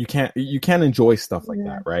 You can't enjoy stuff like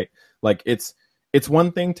that, right? Like it's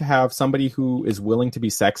one thing to have somebody who is willing to be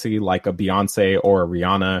sexy, like a Beyonce or a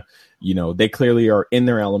Rihanna. They clearly are in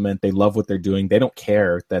their element. They love what they're doing. They don't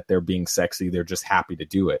care that they're being sexy. They're just happy to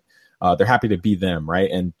do it. They're happy to be them, right?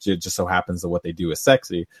 And it just so happens that what they do is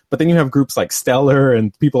sexy. But then you have groups like Stellar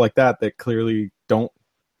and people like that clearly don't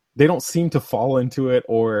seem to fall into it,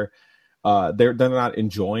 or they're not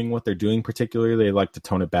enjoying what they're doing particularly. They like to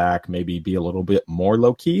tone it back, maybe be a little bit more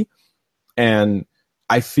low key. And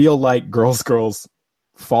I feel like Girls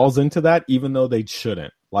falls into that, even though they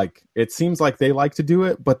shouldn't. Like, it seems like they like to do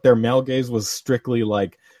it, but their male gaze was strictly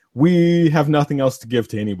like, we have nothing else to give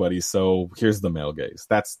to anybody, so here's the male gaze.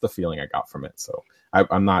 That's the feeling I got from it. So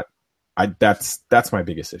that's my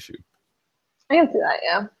biggest issue. I can see that,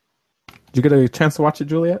 yeah. Did you get a chance to watch it,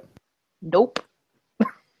 Juliet? Nope.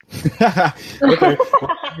 Okay.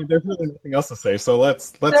 Well, I mean, there's really nothing else to say, so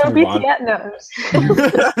let's move on. No.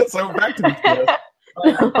 So back to BTS.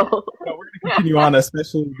 We're going to continue on,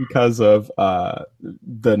 especially because of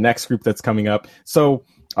the next group that's coming up. So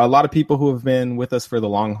a lot of people who have been with us for the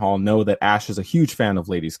long haul know that Ash is a huge fan of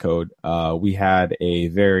Ladies Code. We had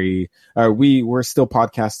we're still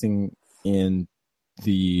podcasting in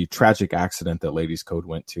the tragic accident that Ladies Code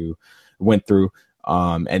went through.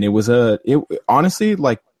 And it was honestly,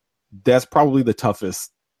 like, that's probably the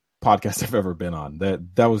toughest podcast I've ever been on.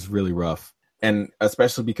 That was really rough. And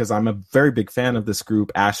especially because I'm a very big fan of this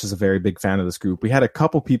group. Ash is a very big fan of this group. We had a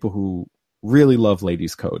couple people who really love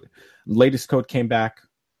Ladies Code. Ladies Code came back,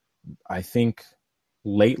 I think,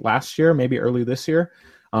 late last year, maybe early this year.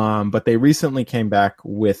 But they recently came back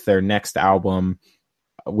with their next album,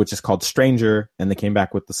 which is called Stranger. And they came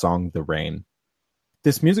back with the song The Rain.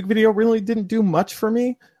 This music video really didn't do much for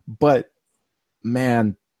me. But,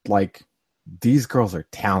 man, like, these girls are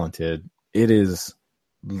talented. It is,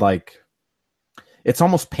 like... It's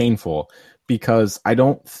almost painful because I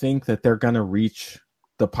don't think that they're going to reach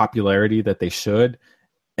the popularity that they should.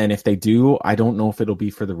 And if they do, I don't know if it'll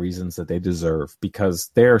be for the reasons that they deserve,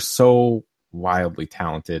 because they're so wildly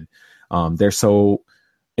talented. They're so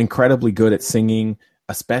incredibly good at singing,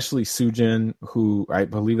 especially Sujin, who I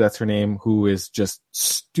believe that's her name, who is just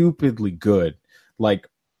stupidly good. Like,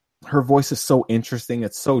 her voice is so interesting.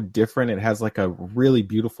 It's so different. It has like a really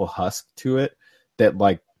beautiful husk to it that,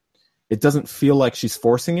 like, it doesn't feel like she's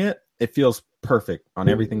forcing it. It feels perfect on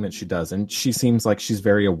everything that she does. And she seems like she's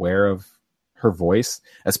very aware of her voice,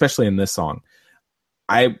 especially in this song.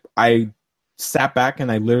 I sat back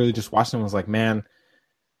and I literally just watched and was like, man,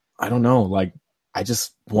 I don't know. Like, I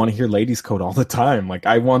just want to hear Ladies Code all the time. Like,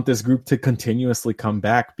 I want this group to continuously come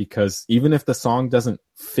back, because even if the song doesn't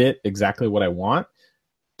fit exactly what I want,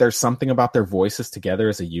 there's something about their voices together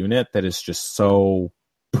as a unit that is just so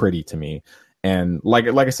pretty to me. And like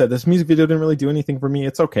I said, this music video didn't really do anything for me.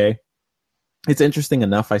 It's okay. It's interesting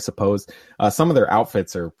enough, I suppose. Some of their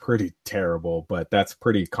outfits are pretty terrible, but that's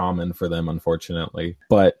pretty common for them, unfortunately.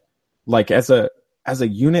 But like as a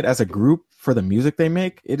unit, as a group, for the music they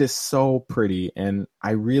make, it is so pretty. And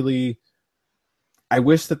I wish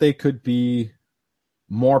that they could be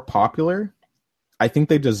more popular. I think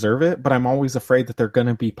they deserve it, but I'm always afraid that they're going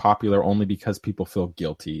to be popular only because people feel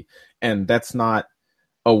guilty. And that's not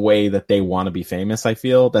a way that they want to be famous. I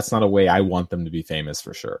feel that's not a way I want them to be famous,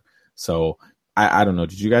 for sure. So I don't know.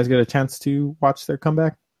 Did you guys get a chance to watch their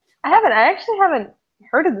comeback? I haven't. I actually haven't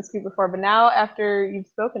heard of this group before, but now after you've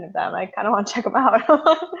spoken of them, I kind of want to check them out.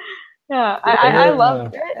 Yeah, I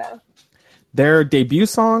love it. Yeah. Their debut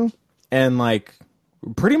song and like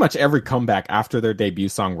pretty much every comeback after their debut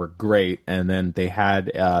song were great. And then they had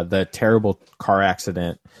the terrible car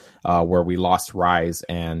accident where we lost Rise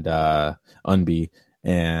and Unbi.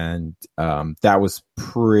 And that was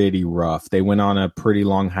pretty rough. They went on a pretty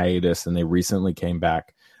long hiatus and they recently came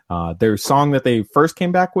back. Their song that they first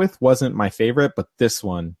came back with wasn't my favorite, but this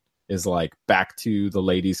one is like back to the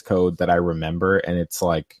Ladies Code that I remember. And it's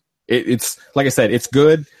like, it's like I said, it's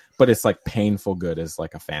good, but it's like painful good as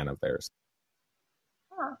like a fan of theirs.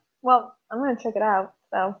 Huh. Well, I'm going to check it out.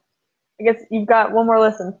 So I guess you've got one more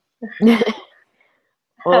listen.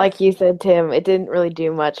 Well, like you said, Tim, it didn't really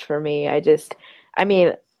do much for me. I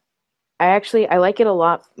like it a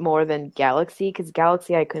lot more than Galaxy, because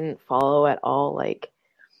Galaxy I couldn't follow at all. Like,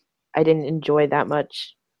 I didn't enjoy that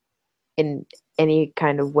much in any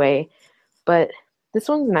kind of way. But this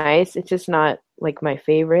one's nice. It's just not like my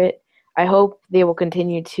favorite. I hope they will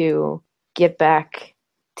continue to get back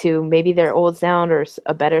to maybe their old sound or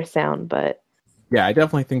a better sound, but yeah, I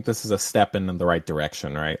definitely think this is a step in the right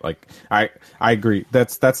direction, right? Like, I agree.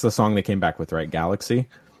 That's the song they came back with, right? Galaxy.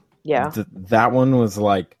 Yeah. That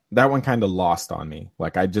one kind of lost on me.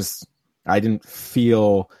 Like, I didn't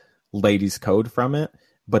feel Ladies Code from it,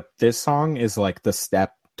 but this song is like the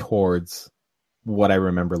step towards what I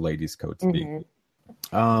remember Ladies Code to be.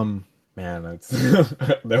 Man,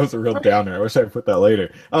 that was a real downer. I wish I put that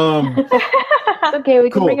later. It's okay, we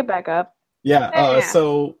can cool. bring it back up. Yeah,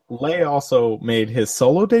 so Lay also made his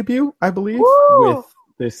solo debut, I believe, with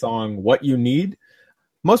this song What You Need.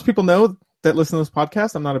 Most people know that listen to this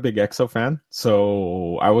podcast, I'm not a big EXO fan,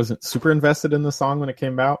 so I wasn't super invested in the song when it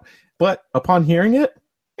came out. But upon hearing it,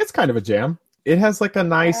 it's kind of a jam. It has like a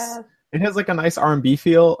nice, it has like a nice R&B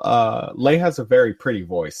feel. Lay has a very pretty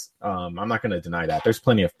voice. I'm not going to deny that. There's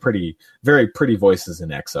plenty of very pretty voices in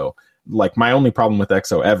EXO. Like my only problem with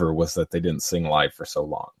EXO ever was that they didn't sing live for so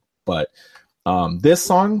long. But this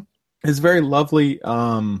song is very lovely.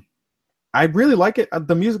 I really like it.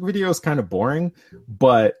 The music video is kind of boring,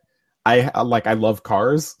 but I love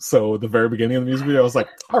cars. So the very beginning of the music video, I was like,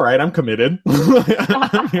 all right, I'm committed.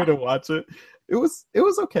 I'm here to watch it. It was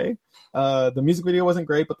okay. The music video wasn't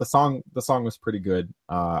great, but the song was pretty good.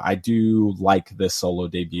 I do like this solo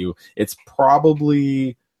debut. It's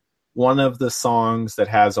probably one of the songs that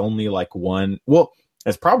has only like one. Well,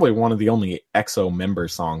 it's probably one of the only EXO member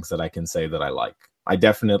songs that I can say that I like. I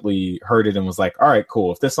definitely heard it and was like, all right,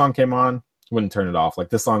 cool. If this song came on, wouldn't turn it off. Like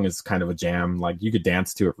this song is kind of a jam. Like you could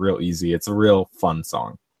dance to it real easy. It's a real fun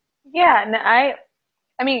song. Yeah, and I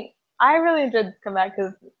mean, I really enjoyed this comeback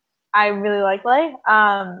because I really like Lay.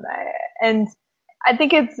 And I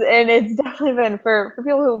think it's definitely been for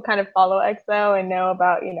people who kind of follow EXO and know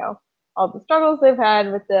about, all the struggles they've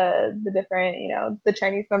had with the different, the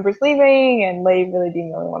Chinese members leaving and Lay really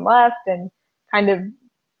being the only one left and kind of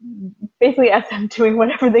basically SM doing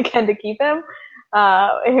whatever they can to keep him.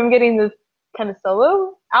 Him getting this kind of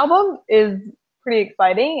solo album is pretty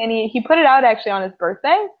exciting. And he put it out actually on his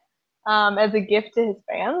birthday as a gift to his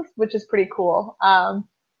fans, which is pretty cool.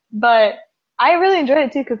 But I really enjoyed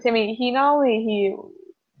it too because he not only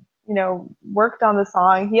worked on the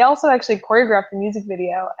song, he also actually choreographed the music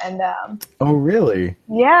video. And oh, really?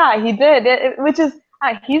 Yeah, he did. Which is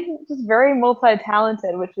he's just very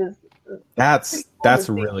multi-talented, which is that's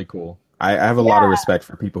cool really cool. I have a lot of respect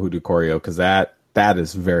for people who do choreo because that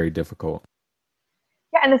is very difficult.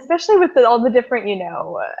 Yeah, and especially with all the different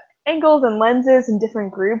angles and lenses and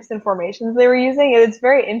different groups and formations they were using, it's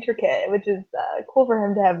very intricate, which is cool for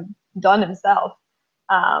him to have done himself.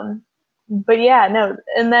 But yeah, no,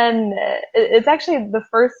 and then it's actually the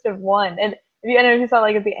first of one. And I don't know if you saw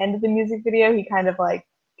like at the end of the music video, he kind of like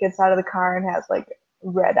gets out of the car and has like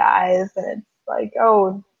red eyes, and it's like,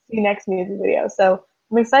 oh, see you next music video. So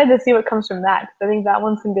I'm excited to see what comes from that because I think that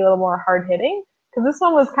one's gonna be a little more hard hitting. Because this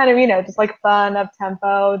one was kind of just like fun, up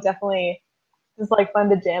tempo, definitely just like fun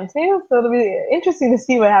to jam to. So it'll be interesting to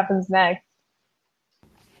see what happens next.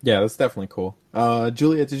 Yeah, that's definitely cool.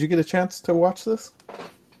 Julia, did you get a chance to watch this?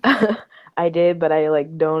 I did, but I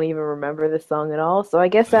like don't even remember the song at all. So I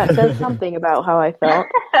guess that says something about how I felt.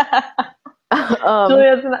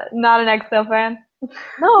 Julia's not an EXO fan.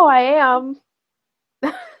 No, I am.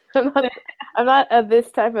 I'm not a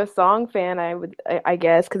this type of song fan. I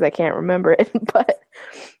guess, because I can't remember it. But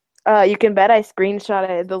you can bet I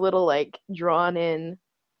screenshotted the little like drawn in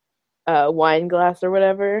wine glass or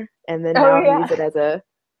whatever, and then now I use it as a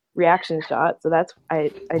reaction shot. So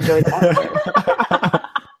I enjoyed that.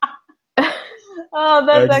 Oh,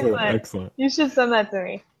 that's excellent. You should send that to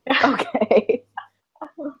me. Okay.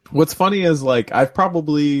 What's funny is like I've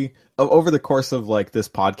probably over the course of like this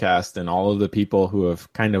podcast and all of the people who have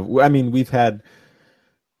we've had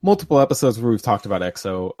multiple episodes where we've talked about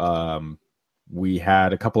EXO. We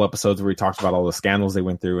had a couple episodes where we talked about all the scandals they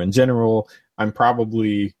went through. In general, I'm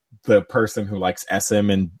probably the person who likes SM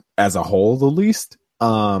and as a whole the least.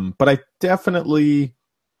 But I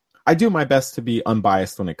do my best to be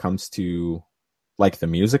unbiased when it comes to like the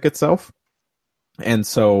music itself. And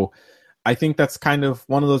so I think that's kind of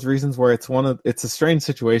one of those reasons where it's a strange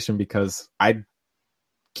situation because I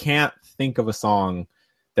can't think of a song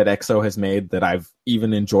that EXO has made that I've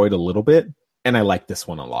even enjoyed a little bit. And I like this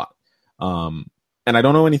one a lot. And I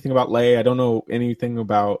don't know anything about Lay. I don't know anything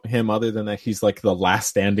about him other than that he's like the last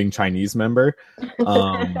standing Chinese member.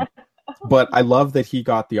 But I love that he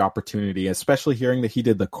got the opportunity, especially hearing that he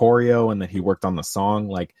did the choreo and that he worked on the song.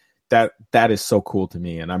 Like that is so cool to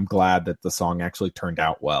me. And I'm glad that the song actually turned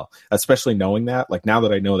out well, especially knowing that. Like now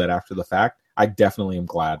that I know that after the fact, I definitely am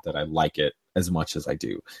glad that I like it as much as I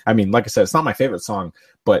do. I mean, like I said, it's not my favorite song,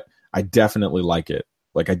 but I definitely like it.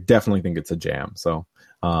 Like I definitely think it's a jam. So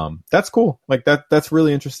that's cool. Like that's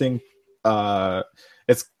really interesting.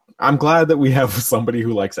 I'm glad that we have somebody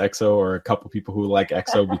who likes EXO or a couple people who like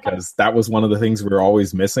EXO because that was one of the things we were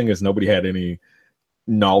always missing is nobody had any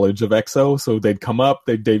knowledge of EXO. So they'd come up,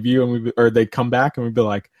 they'd debut, or they'd come back and we'd be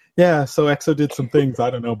like, yeah, so EXO did some things.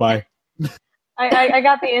 I don't know. Bye. I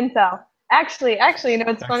got the intel. Actually,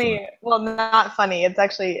 it's funny. Well, not funny. It's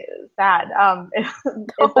actually sad.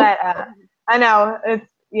 It's that I know it's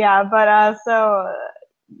but so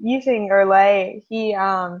Yixing or Lay, he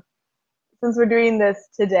since we're doing this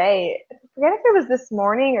today, forget if it was this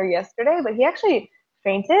morning or yesterday, but he actually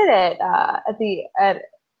fainted at the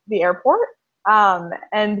airport.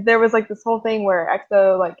 And there was like this whole thing where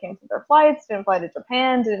EXO like canceled their flights, didn't fly to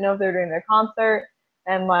Japan, didn't know if they were doing their concert,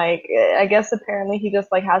 and like I guess apparently he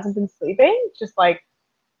just like hasn't been sleeping, just like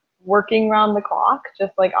working around the clock,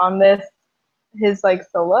 just like on this his like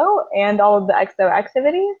solo and all of the EXO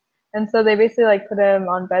activities. And so they basically like put him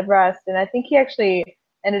on bed rest, and I think he actually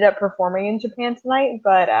ended up performing in Japan tonight,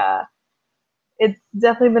 but it's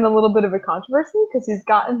definitely been a little bit of a controversy because he's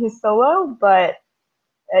gotten his solo, but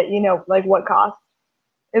you know, like what cost?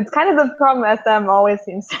 It's kind of the problem SM always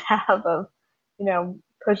seems to have of, you know,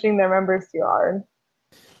 pushing their members too hard.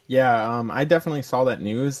 Yeah, I definitely saw that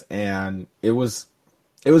news, and it was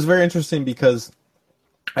very interesting because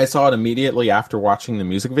I saw it immediately after watching the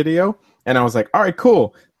music video, and I was like, all right,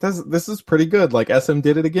 cool. This is pretty good. Like, SM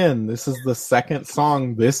did it again. This is the second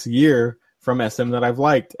song this year from SM that I've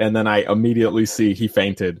liked. And then I immediately see he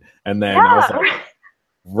fainted. And then I was like,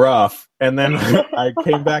 rough. And then I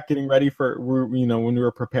came back getting ready for, you know, when we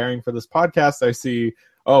were preparing for this podcast, I see,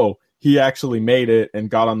 oh, he actually made it and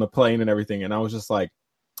got on the plane and everything. And I was just like,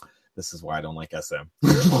 this is why I don't like SM.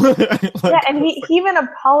 Like, yeah, and he even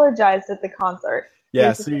apologized at the concert.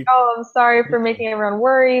 Yeah, see. Like, oh, I'm sorry for making everyone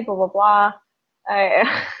worry, blah, blah, blah.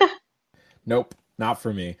 Nope, not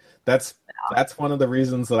for me. That's one of the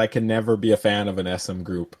reasons that I can never be a fan of an SM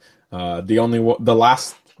group.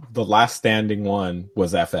 The last standing one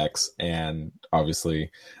was FX, and obviously,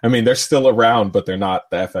 I mean, they're still around, but they're not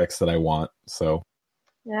the FX that I want. So,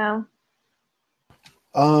 yeah.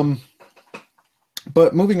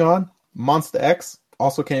 But moving on, Monsta X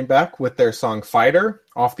also came back with their song "Fighter"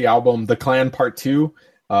 off the album "The Clan Part 2"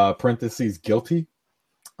 (parentheses Guilty).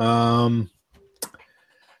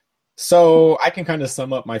 So I can kind of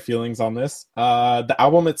sum up my feelings on this. The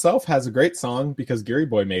album itself has a great song because Gary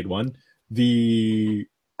Boy made one.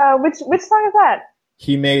 Which song is that?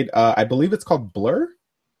 He made, I believe it's called Blur.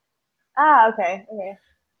 Ah, okay.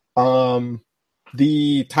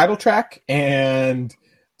 The title track and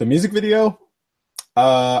the music video,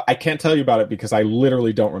 I can't tell you about it because I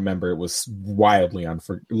literally don't remember. It was wildly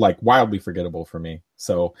forgettable for me.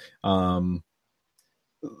 So I'm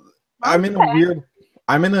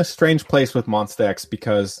in a strange place with Monsta X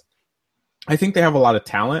because I think they have a lot of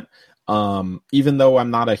talent. Even though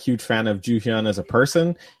I'm not a huge fan of Joohyun as a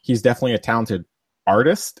person, he's definitely a talented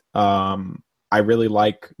artist. I really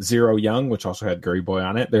like Zero Young, which also had Gurry Boy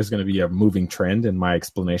on it. There's going to be a moving trend in my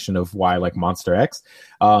explanation of why I like Monsta X.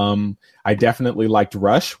 I definitely liked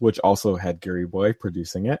Rush, which also had Gurry Boy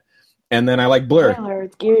producing it. And then I like Blur. Taylor,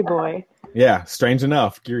 it's Gary Boy. Yeah, strange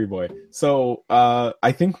enough, Gary Boy. So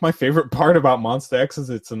I think my favorite part about Monsta X is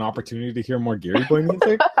it's an opportunity to hear more Gary Boy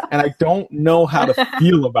music, and I don't know how to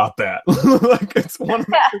feel about that. Like, it's one of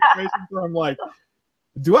the situations where I'm like,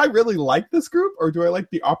 do I really like this group, or do I like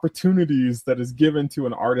the opportunities that is given to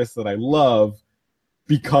an artist that I love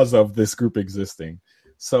because of this group existing?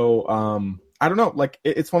 So I don't know. Like,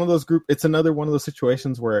 it's one of those it's another one of those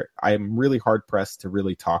situations where I'm really hard pressed to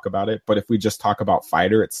really talk about it. But if we just talk about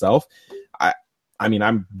Fighter itself, I mean,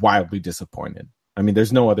 I'm wildly disappointed. I mean,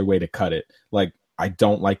 there's no other way to cut it. Like, I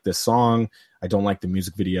don't like this song. I don't like the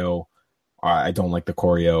music video. I don't like the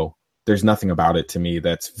choreo. There's nothing about it to me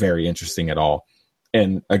that's very interesting at all.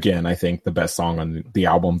 And again, I think the best song on the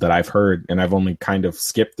album that I've heard, and I've only kind of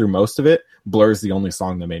skipped through most of it, Blur's the only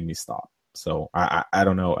song that made me stop. So I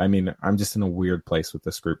don't know. I mean, I'm just in a weird place with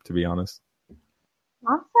this group, to be honest.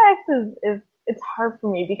 Monsta X is it's hard for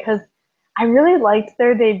me because I really liked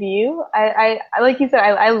their debut. I like you said,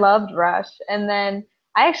 I loved Rush, and then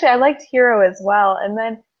I liked Hero as well. And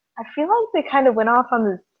then I feel like they kind of went off on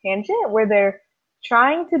this tangent where they're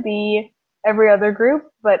trying to be every other group,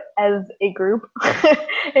 but as a group.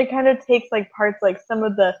 It kind of takes like parts like some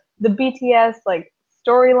of the BTS like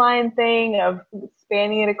storyline thing of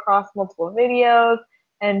spanning it across multiple videos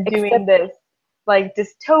and doing this like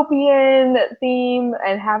dystopian theme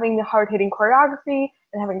and having the hard-hitting choreography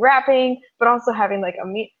and having rapping, but also having like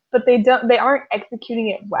but they aren't executing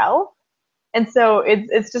it well. And so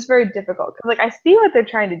it's just very difficult because like I see what they're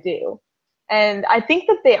trying to do. And I think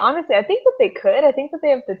that they could. I think that they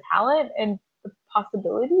have the talent and the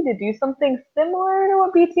possibility to do something similar to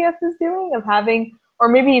what BTS is doing, of having, or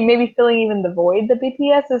maybe filling even the void that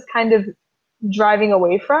BTS is kind of driving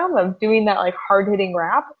away from, of doing that like hard-hitting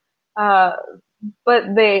rap.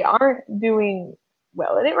 But they aren't doing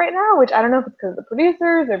well at it right now, which I don't know if it's because of the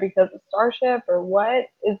producers or because of Starship or what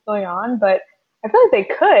is going on, but I feel like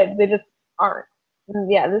they could. They just aren't.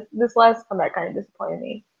 And yeah, this last comeback kind of disappointed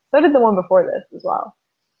me. So did the one before this as well.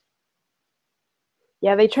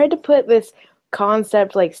 Yeah, they tried to put this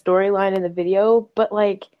concept, like storyline in the video, but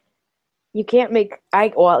like you can't make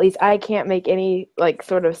at least I can't make any like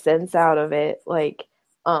sort of sense out of it. Like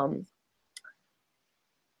oh,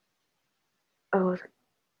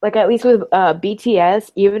 like at least with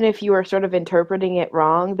BTS, even if you were sort of interpreting it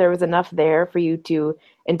wrong, there was enough there for you to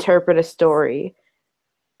interpret a story.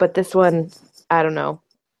 But this one, I don't know.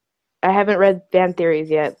 I haven't read fan theories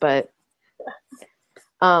yet, but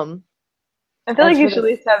I feel like you should at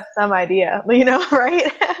least have some idea, you know,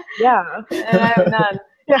 right? Yeah. And I have none.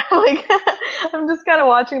 Yeah, like I'm just kind of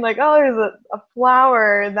watching, like, oh, there's a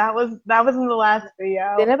flower that was in the last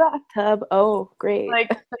video. In a bathtub. Oh, great. Like,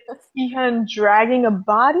 he kind of dragging a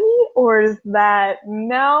body, or is that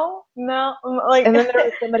no? Like, and then there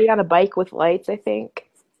was somebody on a bike with lights, I think.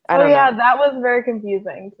 I don't know. That was very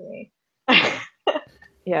confusing to me.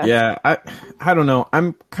 Yeah, I don't know.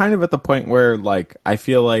 I'm kind of at the point where, like, I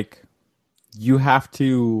feel like you have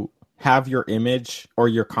to have your image or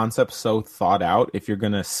your concept so thought out if you're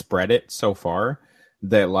going to spread it so far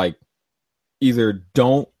that, like, either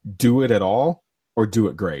don't do it at all or do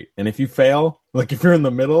it great. And if you fail, like, if you're in the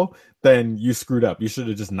middle, then you screwed up. You should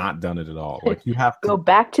have just not done it at all. Like, you have to go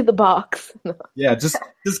back to the box. Yeah, just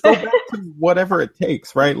go back to whatever it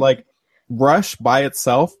takes, right? Like, Rush by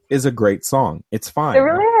itself is a great song. It's fine. It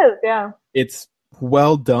really is, yeah. It's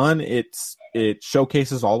well done. It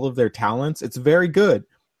showcases all of their talents. It's very good.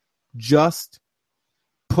 Just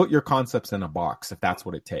put your concepts in a box if that's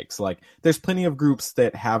what it takes. Like, there's plenty of groups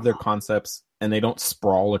that have their concepts and they don't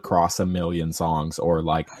sprawl across a million songs or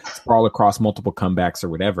like sprawl across multiple comebacks or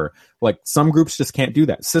whatever. Like, some groups just can't do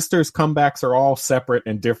that. Sisters' comebacks are all separate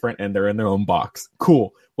and different and they're in their own box.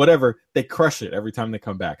 Cool. Whatever. They crush it every time they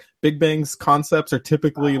come back. Big Bang's concepts are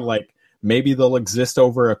typically like, maybe they'll exist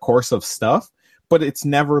over a course of stuff, but it's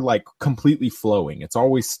never like completely flowing. It's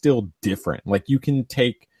always still different. Like, you can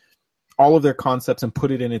take all of their concepts and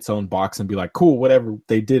put it in its own box and be like, cool, whatever,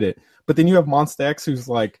 they did it. But then you have Monsta X who's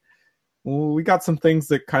like, well, we got some things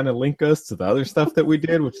that kind of link us to the other stuff that we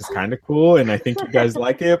did, which is kind of cool, and I think you guys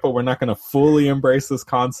like it, but we're not going to fully embrace this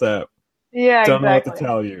concept. Yeah, Don't know what to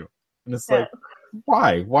tell you. And it's like,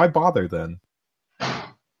 why? Why bother then? No,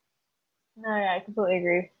 yeah, I completely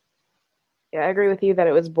agree. Yeah, I agree with you that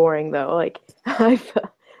it was boring though. Like, I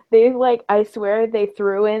swear they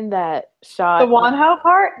threw in that shot. The Wonho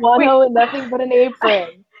part? Wonho and nothing but an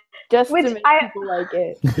apron. Just to make people like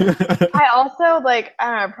it. I also, like, I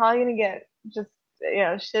don't know, I'm probably going to get just,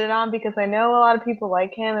 shitted on because I know a lot of people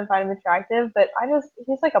like him and find him attractive, but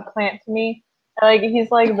he's like a plant to me. Like, he's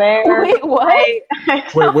like there. Wait, what?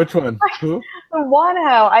 Wait, which one? Who? The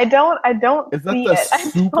Wonho. I don't Is that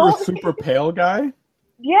the super pale guy?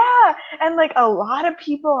 Yeah, and like a lot of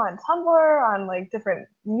people on Tumblr, on like different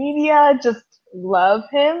media, just love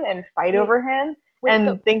him and fight over him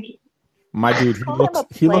and think. My dude,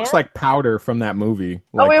 he looks like Powder from that movie.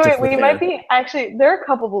 Like, wait, we might be actually. There are a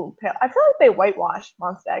couple. I feel like they whitewash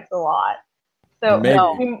Monsta X a lot. So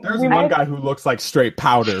maybe. There's one guy who looks like straight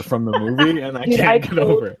Powder from the movie, and I can't get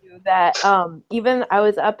over it. That even I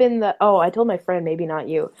was up in the. Oh, I told my friend, maybe not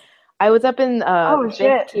you. I was up in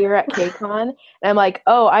here at KCON, and I'm like,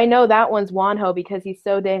 oh, I know that one's Wonho because he's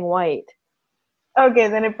so dang white. Okay,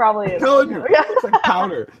 then it probably is. It's like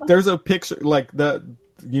Powder. There's a picture, like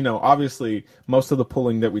obviously most of the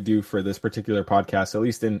pulling that we do for this particular podcast, at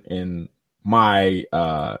least in my,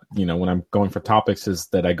 when I'm going for topics, is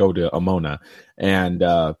that I go to Amona, and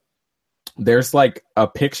there's like a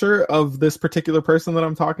picture of this particular person that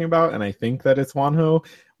I'm talking about, and I think that it's Wonho,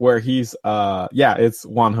 where he's it's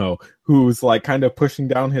Wonho, who's like kind of pushing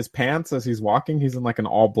down his pants as he's walking. He's in like an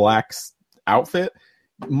all black outfit.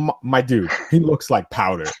 My dude, he looks like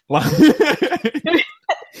Powder.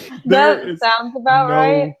 That sounds about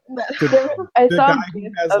right. I saw he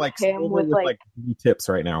has like him with like tips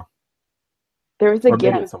right now. There was a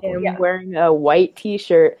gif of him wearing a white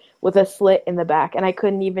T-shirt with a slit in the back, and I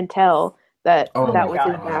couldn't even tell that that was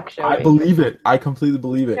his back showing. I believe it. I completely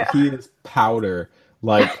believe it. Yeah. He is Powder.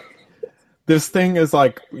 Like, this thing is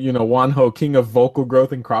like, Wonho, king of vocal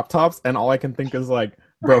growth and crop tops, and all I can think is like,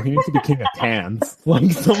 bro, he needs to be king of tans. Like,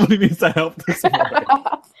 somebody needs to help this boy.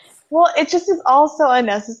 Well, it just is all so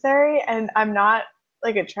unnecessary, and I'm not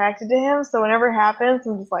like attracted to him. So whenever it happens,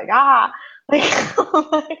 I'm just like, like,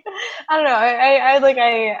 I don't know.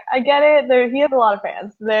 I get it. He has a lot of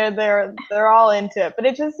fans. They're all into it, but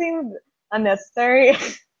it just seems unnecessary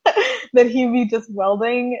that he be just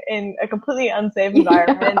welding in a completely unsafe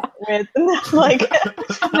environment with like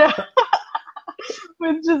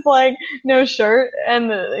with just like no shirt and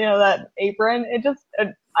that apron. It just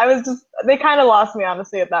I was just, they kind of lost me,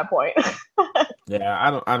 honestly, at that point.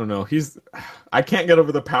 Yeah, I don't know. I can't get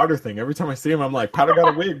over the Powder thing. Every time I see him, I'm like, Powder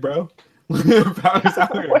got a wig, bro. Powder's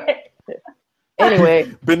out here.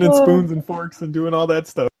 Anyway. Bending spoons and forks and doing all that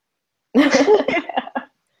stuff.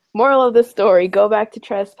 Moral of the story, go back to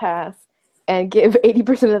Trespass and give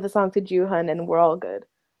 80% of the song to Juhan and we're all good.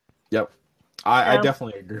 Yep. I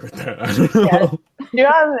definitely agree with that. I don't know.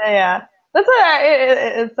 Juhan, yeah. That's what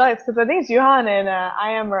it sucks, because I think Juhan and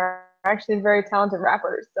IM are actually very talented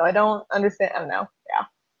rappers, so I don't understand. I don't know. Yeah.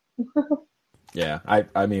 Yeah,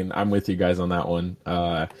 I mean, I'm with you guys on that one.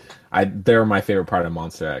 They're my favorite part of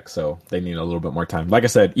Monster X, so they need a little bit more time. Like I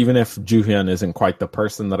said, even if Juhyun isn't quite the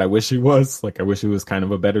person that I wish he was, like I wish he was kind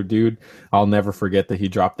of a better dude, I'll never forget that he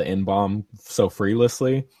dropped the N-bomb so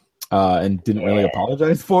freelessly and didn't really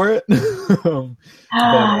apologize for it.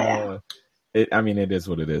 It is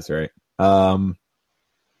what it is, right?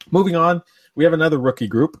 Moving on, we have another rookie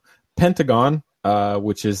group, Pentagon.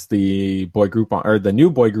 Which is the boy group the new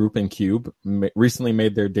boy group in Cube, recently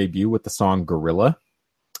made their debut with the song Gorilla.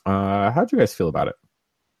 How'd you guys feel about it?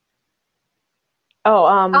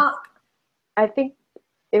 I think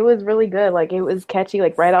it was really good. Like, it was catchy.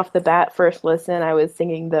 Like, right off the bat, first listen, I was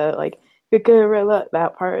singing the Gorilla,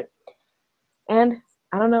 that part. And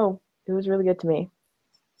I don't know, it was really good to me.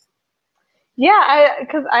 Yeah,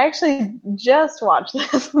 because I actually just watched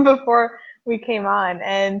this before we came on,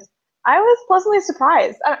 and I was pleasantly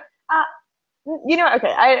surprised.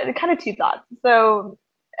 Okay, I kind of two thoughts. So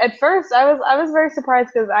at first, I was very surprised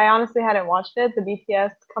because I honestly hadn't watched it. The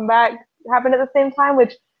BTS comeback happened at the same time,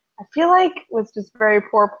 which I feel like was just very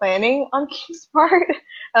poor planning on King's part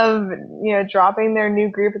of dropping their new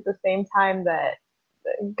group at the same time that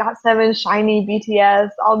GOT7, SHINee, BTS,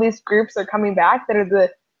 all these groups are coming back that are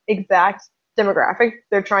the exact demographic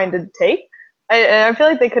they're trying to take. I feel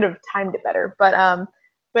like they could have timed it better, but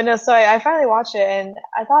no. So I finally watched it, and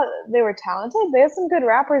I thought they were talented. They had some good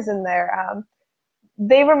rappers in there.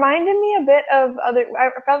 They reminded me a bit of other. I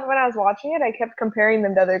felt when I was watching it, I kept comparing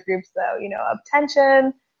them to other groups, though. Up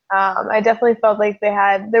Tension. I definitely felt like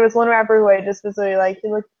there was one rapper who I just was really like. He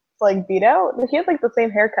looked like Vito. He had like the same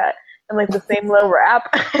haircut and like the same low rap,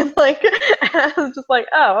 and like I was just like,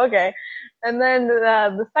 oh, okay. And then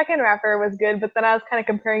the second rapper was good, but then I was kind of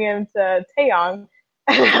comparing him to Taeyong.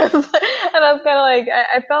 And I was kind of like,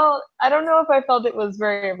 I don't know if I felt it was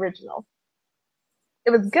very original. It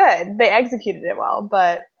was good. They executed it well,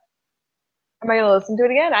 but am I going to listen to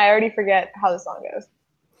it again? I already forget how the song goes.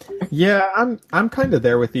 Yeah, I'm kind of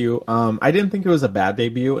there with you. I didn't think it was a bad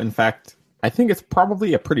debut. In fact, I think it's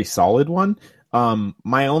probably a pretty solid one.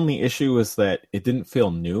 My only issue is that it didn't feel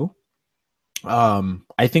new.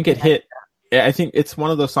 I think it hit. I think it's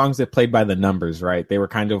one of those songs that played by the numbers, right? They were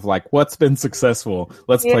kind of like, what's been successful?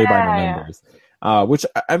 Let's play by the numbers. Which,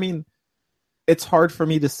 I mean, it's hard for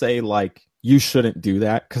me to say, like, you shouldn't do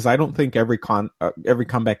that, because I don't think every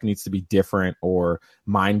comeback needs to be different or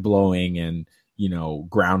mind-blowing and,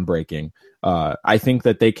 groundbreaking. I think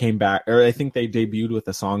that they came back, or I think they debuted with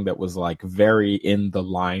a song that was, like, very in the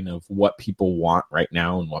line of what people want right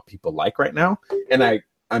now and what people like right now. And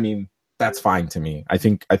I mean, that's fine to me. I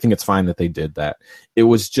think it's fine that they did that. It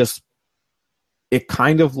was just, it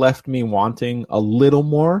kind of left me wanting a little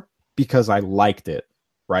more because I liked it,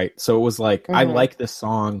 right? So it was like, I like this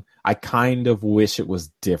song. I kind of wish it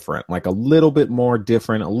was different, like a little bit more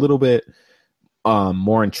different, a little bit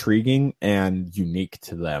more intriguing and unique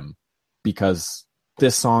to them, because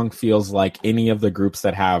this song feels like any of the groups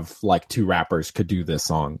that have like two rappers could do this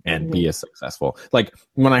song and be as successful. Like,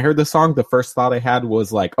 when I heard this song, the first thought I had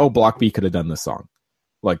was like, oh, Block B could have done this song.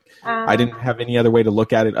 Like, I didn't have any other way to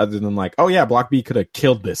look at it other than like, oh yeah, Block B could have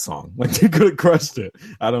killed this song. Like, they could have crushed it.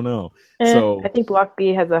 I don't know. So I think Block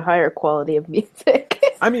B has a higher quality of music.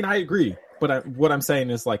 I mean, I agree, but what I'm saying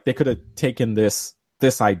is, like, they could have taken this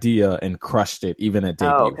idea and crushed it even at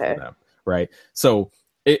debut for them, right? So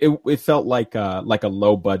it felt like a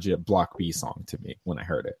low budget Block B song to me when I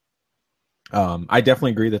heard it. I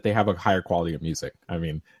definitely agree that they have a higher quality of music. I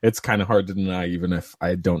mean, it's kind of hard to deny, even if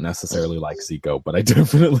I don't necessarily like Zico, but I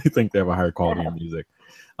definitely think they have a higher quality of music.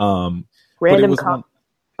 Oh,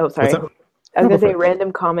 sorry. I was gonna say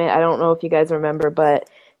random comment. I don't know if you guys remember, but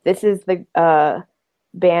this is the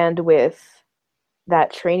band with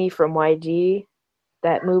that trainee from YG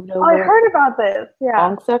that moved over. Oh, I heard about this. Yeah,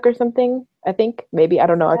 Ongsuck or something. I think maybe, I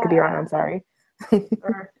don't know. I could be wrong. I'm sorry.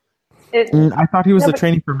 I thought he was a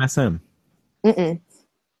trainee from SM.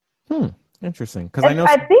 Interesting. Because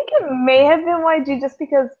I think it may have been YG, just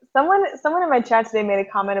because someone in my chat today made a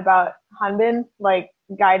comment about Hanbin like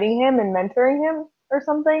guiding him and mentoring him or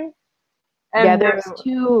something. And Yeah, there's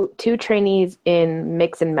two trainees in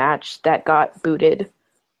Mix and Match that got booted.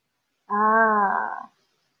 Ah.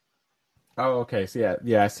 Oh, okay. So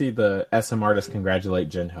yeah, I see the SM artist congratulate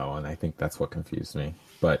Jinho, and I think that's what confused me.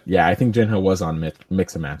 But yeah, I think Jinho was on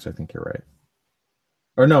Mix and Match. I think you're right.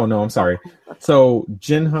 Or no, I'm sorry. So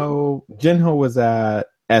Jinho was at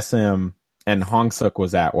SM, and Hongsuk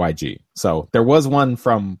was at YG. So there was one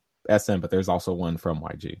from SM, but there's also one from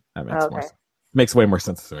YG. That makes more sense. Makes way more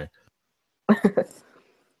sense to me.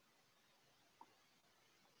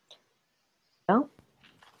 No?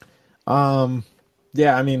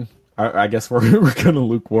 Yeah, I mean, I guess we're kind of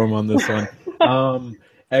lukewarm on this one.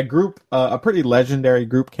 A pretty legendary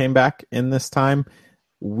group came back in this time.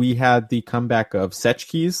 We had the comeback of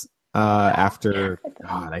Setchkeys after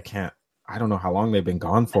God, I don't know how long they've been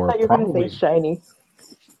gone for. I thought you were going to say Shiny.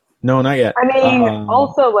 No, not yet. I mean,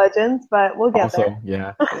 also legends, but we'll get there.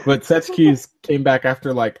 Yeah. But Setchkeys came back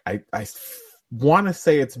after I want to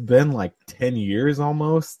say it's been 10 years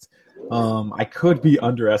almost. I could be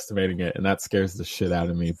underestimating it, and that scares the shit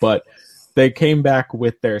out of me. But they came back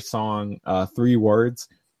with their song 3 Words.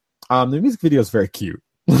 The music video is very cute.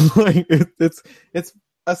 It's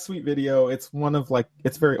a sweet video. It's one of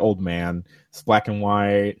it's very old man. It's black and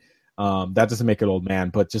white. That doesn't make it old man,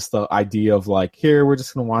 but just the idea of here, we're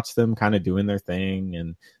just going to watch them kind of doing their thing.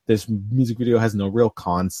 And this music video has no real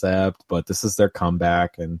concept, but this is their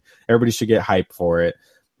comeback and everybody should get hype for it.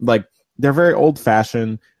 They're very old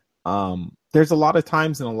fashioned. There's a lot of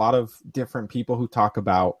times and a lot of different people who talk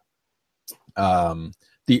about,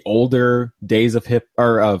 the older days of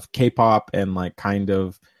K-pop and kind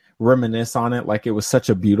of reminisce on it. It was such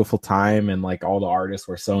a beautiful time and all the artists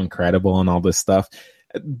were so incredible and all this stuff.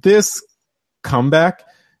 This comeback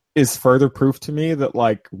is further proof to me that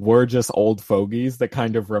we're just old fogies that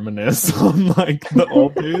kind of reminisce on the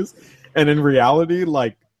old days, and in reality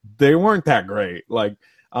they weren't that great.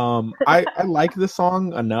 I like the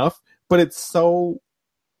song enough, but it's so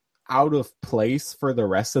out of place for the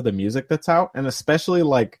rest of the music that's out, and especially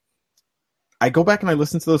I go back and I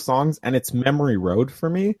listen to the songs and it's Memory Road for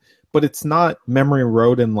me, but it's not Memory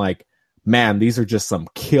Road in man, these are just some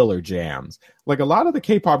killer jams. A lot of the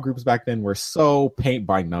K-pop groups back then were so paint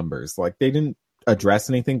by numbers. They didn't address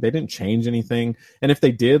anything, they didn't change anything, and if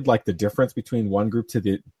they did, the difference between one group to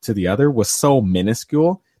the other was so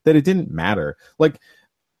minuscule that it didn't matter.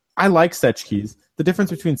 I like Setchkeys. The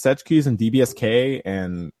difference between Setchkeys and DBSK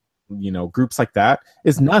and groups like that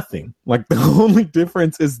is nothing. The only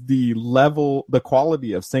difference is the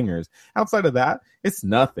quality of singers. Outside of that, it's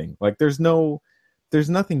nothing. There's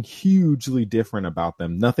nothing hugely different about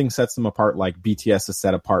them. Nothing sets them apart like BTS is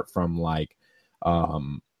set apart from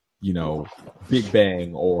Big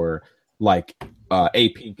Bang, or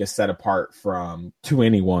A-Pink is set apart from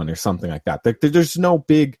 2NE1 or something like that. There's no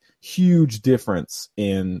big, huge difference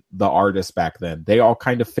in the artists back then. They all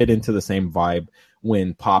kind of fit into the same vibe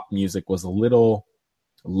when pop music was a little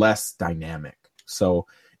less dynamic. So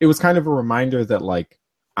it was kind of a reminder that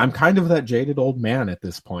I'm kind of that jaded old man at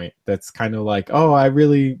this point. That's kind of oh, I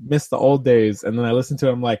really miss the old days. And then I listen to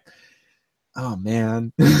it, I'm oh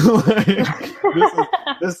man, this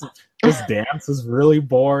dance is really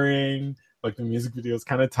boring. The music video is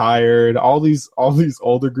kind of tired. All these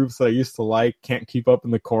older groups that I used to can't keep up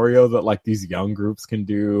in the choreo that these young groups can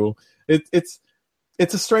do. It's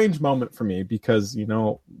a strange moment for me because,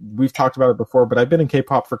 we've talked about it before, but I've been in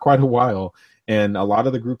K-pop for quite a while. And a lot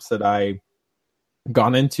of the groups that I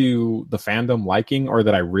gone into the fandom liking or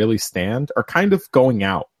that I really stand are kind of going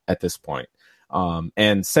out at this point.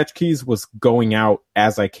 And Setchkeys was going out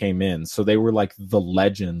as I came in. So they were the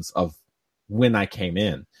legends of when I came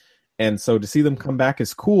in. And so to see them come back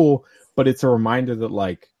is cool, but it's a reminder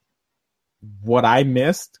that what I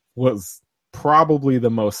missed was probably the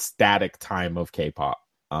most static time of K-pop.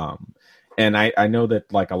 And I know that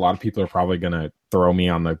a lot of people are probably going to throw me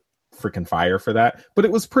on the freaking fire for that, but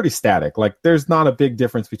it was pretty static. There's not a big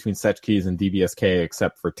difference between Setchkeys and DBSK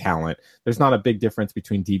except for talent. There's not a big difference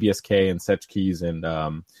between DBSK and Setchkeys and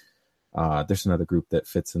there's another group that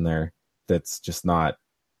fits in there that's just not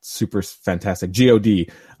super fantastic, God,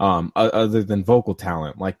 other than vocal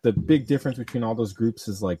talent. The big difference between all those groups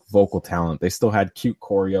is vocal talent. They still had cute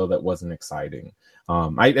choreo that wasn't exciting.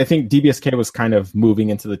 I think DBSK was kind of moving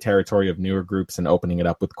into the territory of newer groups and opening it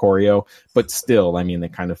up with choreo, but still, they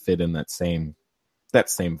kind of fit in that same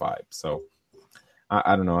vibe. So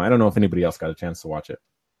I don't know. I don't know if anybody else got a chance to watch it.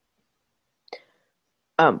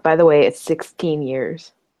 By the way, it's 16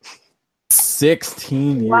 years.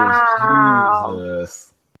 16 years. Wow. Jesus.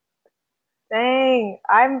 Dang,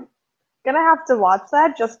 I'm gonna have to watch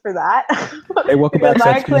that just for that. Hey, welcome back. I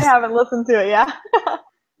actually haven't listened to it yet.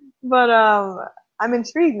 But I'm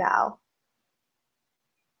intrigued now.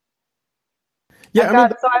 Yeah,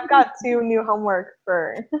 I've got 2 new homework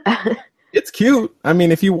for. it's cute. I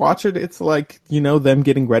mean, if you watch it, it's like, them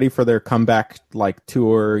getting ready for their comeback like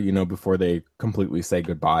tour, before they completely say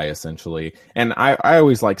goodbye, essentially. And I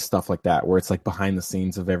always like stuff like that, where it's like behind the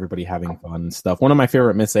scenes of everybody having fun and stuff. One of my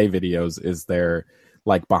favorite Miss A videos is their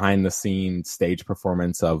like behind the scenes stage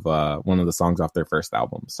performance of one of the songs off their first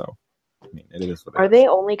album. So, I mean, it is what it is. Are they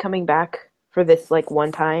only coming back for this like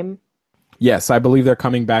one time? Yes, I believe they're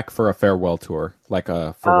coming back for a farewell tour, like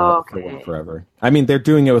a farewell forever. I mean, they're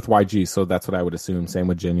doing it with YG, so that's what I would assume. Same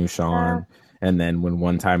with Jenu Sean, and then when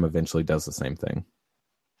One Time eventually does the same thing.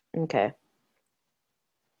 Okay.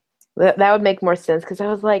 That would make more sense, because I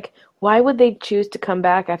was like, why would they choose to come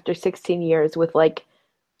back after 16 years with like,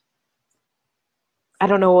 I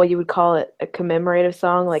don't know what you would call it, a commemorative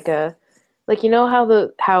song, like how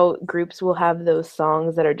groups will have those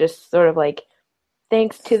songs that are just sort of like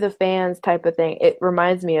thanks to the fans type of thing. It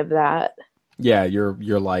reminds me of that. Yeah,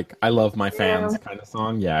 you're like, I love my fans kind of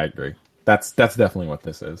song. Yeah, I agree. That's definitely what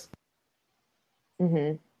this is.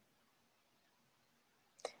 Mm-hmm.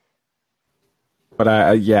 But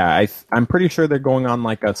I'm pretty sure they're going on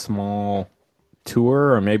like a small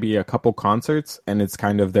tour or maybe a couple concerts, and it's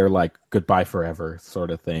kind of their like goodbye forever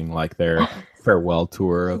sort of thing, like their farewell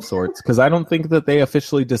tour of sorts. Because I don't think that they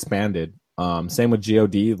officially disbanded. Same with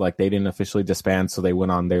God, like they didn't officially disband, so they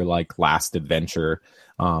went on their like last adventure.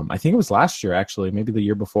 I think it was last year, actually, maybe the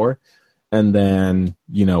year before. And then,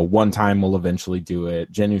 One Time will eventually do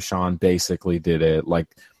it. Jenu Sean basically did it. Like,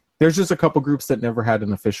 there's just a couple groups that never had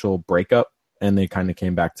an official breakup, and they kind of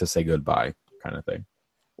came back to say goodbye, kind of thing.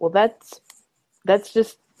 Well, that's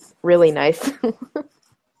just really nice.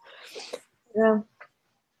 Yeah.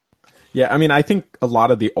 Yeah, I mean, I think a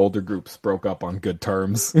lot of the older groups broke up on good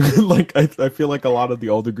terms. Like, I feel like a lot of the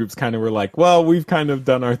older groups kind of were like, well, we've kind of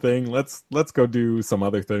done our thing. Let's go do some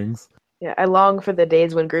other things. Yeah, I long for the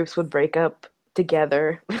days when groups would break up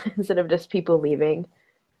together instead of just people leaving.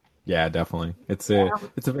 Yeah, definitely. It's a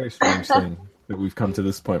very strange thing that we've come to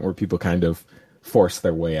this point where people kind of force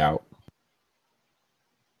their way out.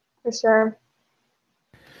 For sure.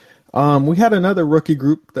 We had another rookie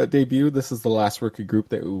group that debuted. This is the last rookie group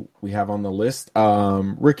that we have on the list.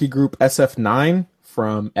 Rookie group SF9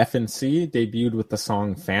 from FNC debuted with the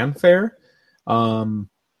song Fanfare.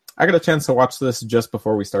 I got a chance to watch this just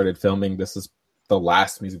before we started filming. This is the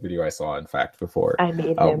last music video I saw, in fact, before I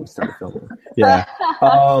made him. we started filming. Yeah.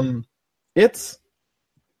 It's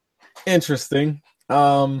interesting.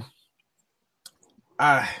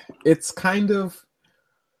 It's kind of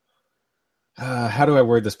how do I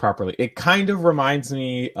word this properly? It kind of reminds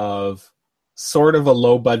me of sort of a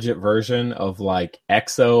low budget version of like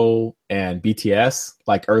EXO and BTS,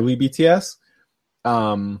 like early BTS.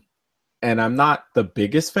 And I'm not the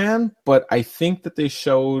biggest fan, but I think that they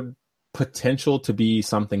showed potential to be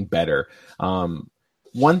something better.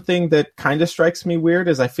 One thing that kind of strikes me weird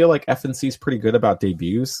is I feel like FNC is pretty good about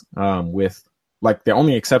debuts. With like the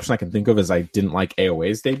only exception I can think of is I didn't like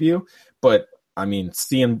AOA's debut, but I mean,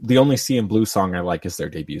 the only C in Blue song I like is their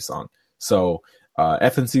debut song. So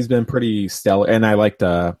FNC's been pretty stellar, and I liked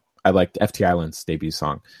FT Island's debut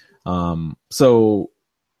song. So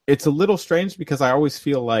it's a little strange because I always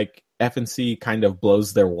feel like FNC kind of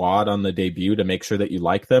blows their wad on the debut to make sure that you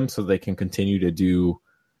like them, so they can continue to do,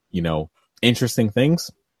 interesting things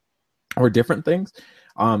or different things.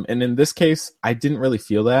 And in this case, I didn't really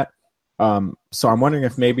feel that. So I'm wondering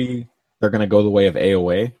if maybe they're going to go the way of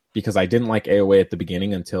AOA, because I didn't like AOA at the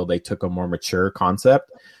beginning until they took a more mature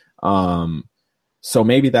concept. So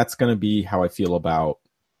maybe that's going to be how I feel about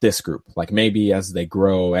this group. Like maybe as they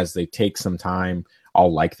grow, as they take some time,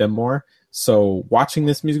 I'll like them more. So watching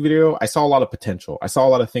this music video, I saw a lot of potential. I saw a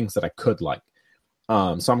lot of things that I could like.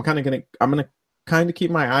 So I'm going to kind of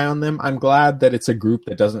keep my eye on them. I'm glad that it's a group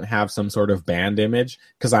that doesn't have some sort of band image,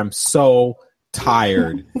 because I'm so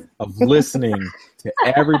tired of listening to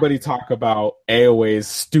everybody talk about AOA's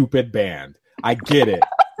stupid band. I get it.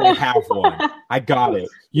 They have one. I got it.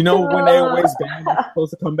 When AOA's band is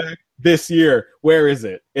supposed to come back this year, where is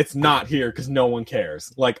it? It's not here because no one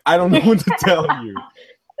cares. Like, I don't know what to tell you.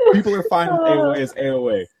 People are fine with AOA as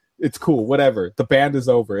AOA. It's cool, whatever. The band is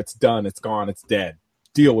over. It's done. It's gone. It's dead.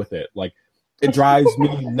 Deal with it. Like, it drives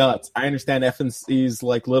me nuts. I understand FNC's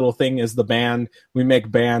like little thing is the band. We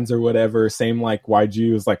make bands or whatever. Same like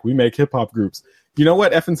YG is like, we make hip hop groups. You know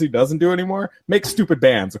what FNC doesn't do anymore? Make stupid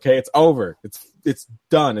bands. Okay, it's over. It's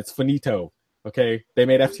done. It's finito. Okay, they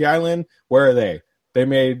made FT Island. Where are they? They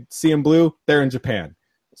made C and Blue. They're in Japan.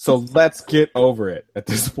 So let's get over it at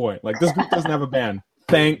this point. Like, this group doesn't have a band.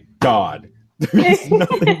 Thank God. There's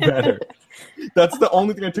nothing better. That's the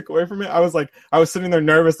only thing I took away from it. I was sitting there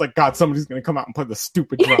nervous, like, God, somebody's going to come out and play the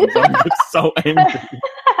stupid drums. I'm going to get so angry.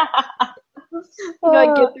 You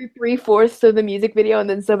know, get through 3/4 of the music video and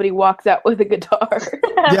then somebody walks out with a guitar.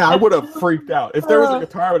 Yeah, I would have freaked out. If there was a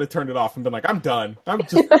guitar, I would have turned it off and been like, I'm done. I'm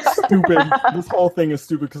just stupid. This whole thing is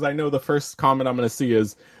stupid because I know the first comment I'm going to see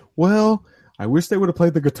is, well, I wish they would have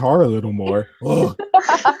played the guitar a little more.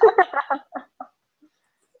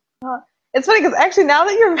 It's funny because actually now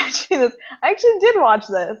that you're mentioning this, I actually did watch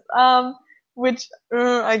this, which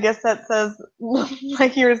I guess that says,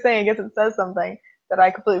 like you were saying, I guess it says something that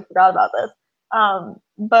I completely forgot about this.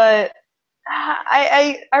 But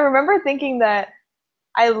I remember thinking that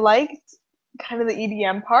I liked kind of the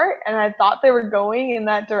EDM part, and I thought they were going in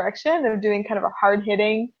that direction of doing kind of a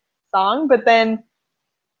hard-hitting song, but then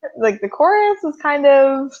like the chorus was kind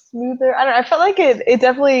of smoother. I don't know, I felt like it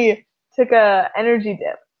definitely took a energy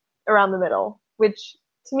dip around the middle, which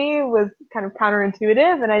to me was kind of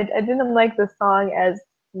counterintuitive, and I didn't like the song as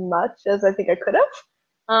much as I think I could have.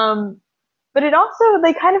 But it also,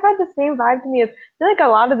 they kind of had the same vibe to me as, I feel like a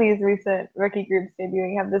lot of these recent rookie groups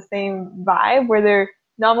debuting have the same vibe where they're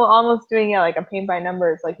almost doing it like a paint by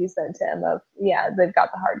numbers, like you said, Tim, of, yeah, they've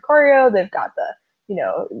got the hard choreo, they've got the, you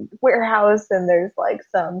know, warehouse, and there's like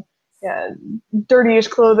some dirtyish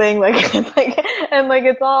clothing,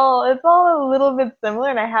 it's all a little bit similar,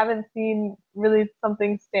 and I haven't seen really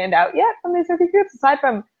something stand out yet from these rookie groups aside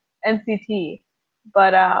from NCT.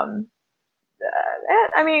 But I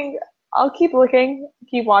mean, I'll keep looking,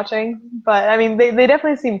 keep watching, but I mean, they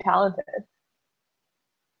definitely seem talented.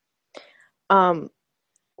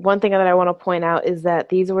 One thing that I want to point out is that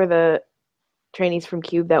these were the trainees from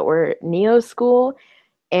Cube that were Neo School,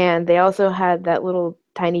 and they also had that little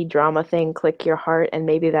tiny drama thing, Click Your Heart, and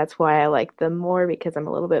maybe that's why I like them more because I'm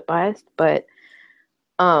a little bit biased, but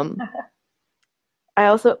in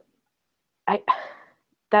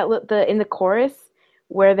the chorus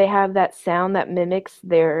where they have that sound that mimics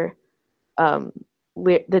their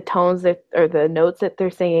the tones or the notes that they're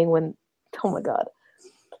singing when, oh my god,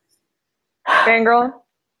 fangirl.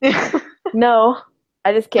 No,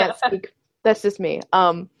 I just can't speak. That's just me.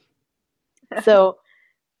 So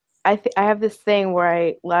I have this thing where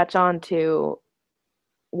I latch on to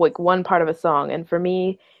like one part of a song, and for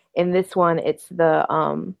me in this one it's the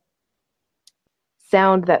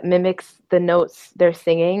sound that mimics the notes they're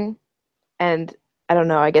singing, and I don't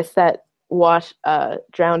know, I guess that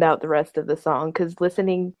drowned out the rest of the song, because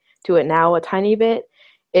listening to it now a tiny bit,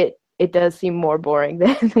 it does seem more boring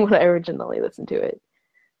than when I originally listened to it.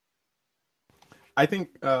 I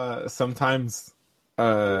think sometimes,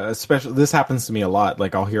 especially this happens to me a lot.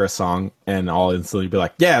 Like I'll hear a song and I'll instantly be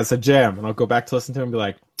like, "Yeah, it's a jam," and I'll go back to listen to it and be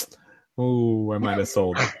like, "Ooh, I might have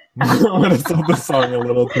sold the song a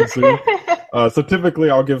little too soon." So typically,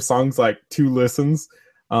 I'll give songs like 2 listens,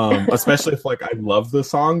 especially if like I love the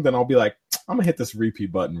song. Then I'll be like, "I'm gonna hit this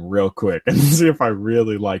repeat button real quick and see if I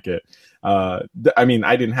really like it." I mean,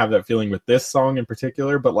 I didn't have that feeling with this song in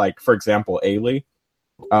particular, but like for example, Ailey.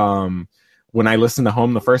 When I listened to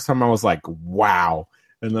Home the first time, I was like, wow.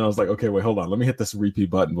 And then I was like, okay, wait, hold on. Let me hit this repeat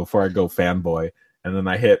button before I go fanboy. And then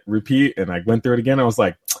I hit repeat and I went through it again. I was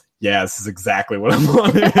like, yeah, this is exactly what I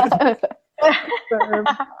wanted.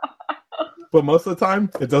 But most of the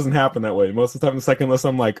time, it doesn't happen that way. Most of the time, the second listen,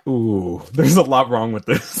 I'm like, ooh, there's a lot wrong with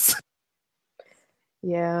this.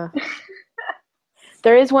 Yeah.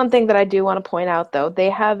 There is one thing that I do want to point out, though. They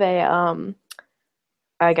have a,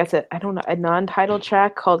 I guess a non-title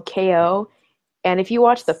track called KO. And if you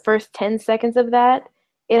watch the first 10 seconds of that,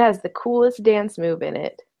 it has the coolest dance move in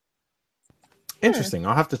it. Interesting.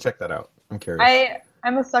 I'll have to check that out. I'm curious.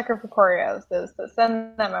 I'm a sucker for choreos, so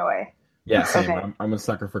send that my way. Yeah, same. Okay. I'm a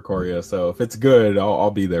sucker for choreo, so if it's good, I'll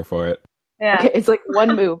be there for it. Yeah. Okay, it's like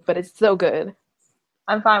one move, but it's so good.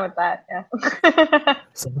 I'm fine with that, yeah.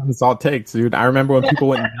 Sometimes it's all it takes, dude. I remember when people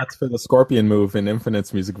went nuts for the Scorpion move in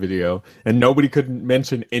Infinite's music video, and nobody could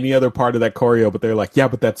mention any other part of that choreo, but they're like, yeah,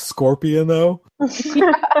 but that's Scorpion, though?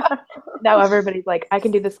 Now everybody's like, I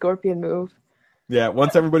can do the Scorpion move. Yeah,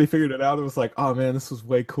 once everybody figured it out, it was like, oh, man, this was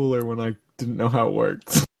way cooler when I didn't know how it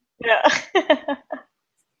worked. Yeah.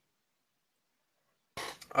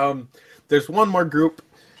 There's one more group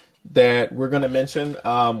that we're going to mention.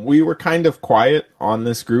 We were kind of quiet on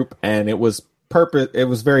this group, and it was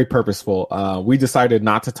very purposeful. We decided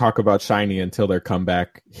not to talk about SHINee until their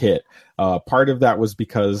comeback hit. Part of that was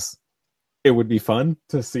because it would be fun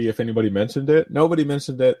to see if anybody mentioned it. Nobody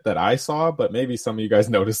mentioned it that I saw, but maybe some of you guys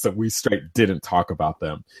noticed that we straight didn't talk about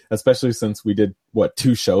them, especially since we did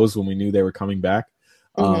 2 shows when we knew they were coming back.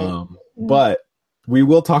 But we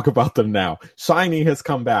will talk about them now. SHINee has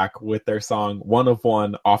come back with their song One of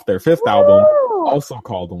One off their 5th album, also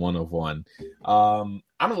called One of One. I'm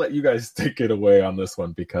going to let you guys take it away on this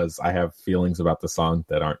one because I have feelings about the song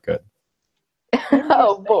that aren't good.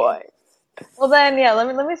 Oh, boy. Well, then, yeah,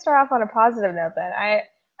 let me start off on a positive note then.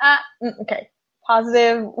 Okay,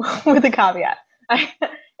 positive with a caveat.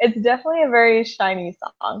 It's definitely a very SHINee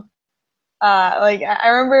song. Like, I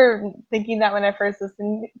remember thinking that when I first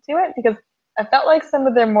listened to it, because I felt like some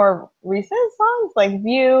of their more recent songs, like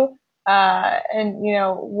View, and, you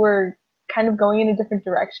know, were kind of going in a different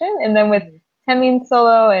direction. And then with Taemin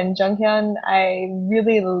solo and Junghyun, I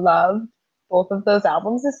really loved both of those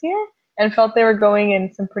albums this year and felt they were going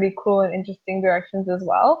in some pretty cool and interesting directions as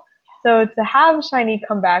well. So to have SHINee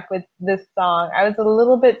come back with this song, I was a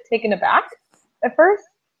little bit taken aback at first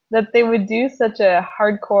that they would do such a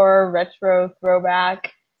hardcore retro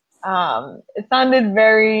throwback. It sounded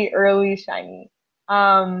very early SHINee.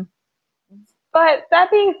 But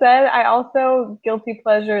that being said, I also guilty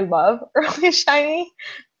pleasure love early SHINee.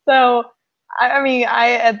 So, I mean,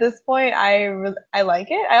 at this point, I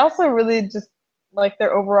like it. I also really just like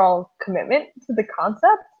their overall commitment to the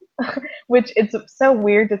concept, which it's so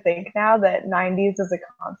weird to think now that 90s is a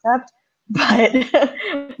concept, but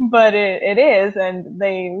it is, and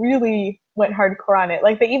they really went hardcore on it.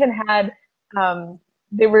 Like they even had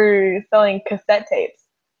they were selling cassette tapes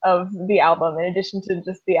of the album in addition to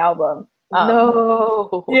just the album.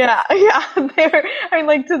 No. Yeah, they were. I mean,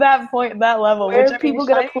 like to that point, that level. Where which are people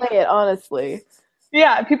gonna play it? Honestly.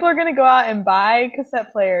 Yeah, people are gonna go out and buy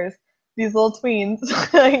cassette players, these little tweens,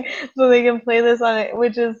 like so they can play this on it,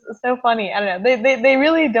 which is so funny. I don't know. They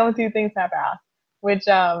really don't do things half-assed, which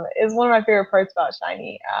is one of my favorite parts about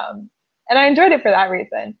SHINee. And I enjoyed it for that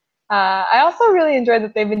reason. I also really enjoyed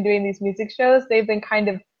that they've been doing these music shows. They've been kind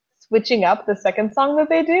of switching up the second song that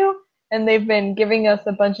they do, and they've been giving us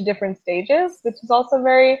a bunch of different stages, which is also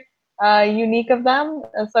very unique of them.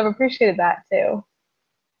 And so I've appreciated that too.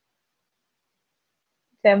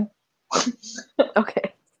 Tim.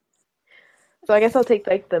 Okay. So I guess I'll take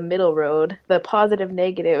like the middle road, the positive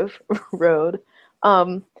negative road.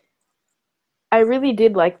 I really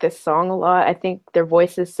did like this song a lot. I think their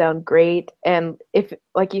voices sound great, and if,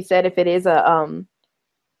 like you said, if it is a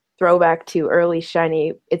throwback to early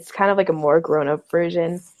SHINee, it's kind of like a more grown-up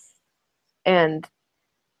version. And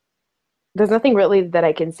there's nothing really that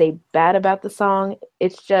I can say bad about the song.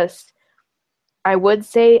 It's just, I would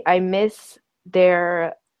say I miss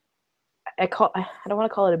their, I don't want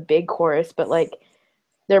to call it a big chorus, but like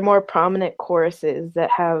they're more prominent choruses that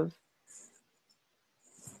have,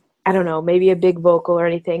 I don't know, maybe a big vocal or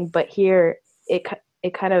anything, but here it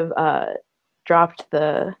kind of dropped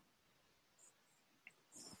the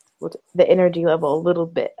energy level a little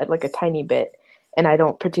bit, like a tiny bit, and I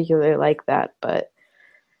don't particularly like that, but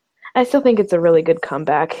I still think it's a really good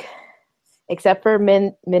comeback, except for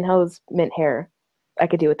Minho's mint hair. I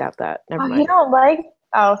could do without that. Never mind. You don't like?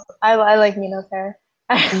 Oh, I like Minho's hair.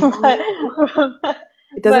 It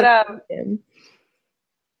doesn't.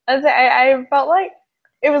 I felt like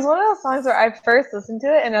it was one of those songs where I first listened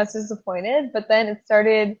to it and I was disappointed, but then it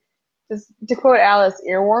started, just to quote Alice,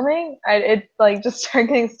 earwarming. It like just started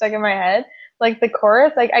getting stuck in my head. Like the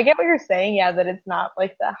chorus, like I get what you're saying, yeah, that it's not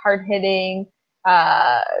like the hard hitting,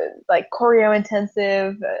 like choreo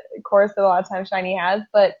intensive chorus that a lot of times SHINee has,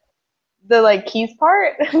 but the like keys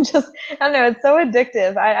part, just I don't know, it's so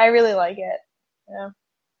addictive. I really like it. Yeah.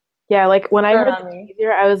 Yeah, like when I heard the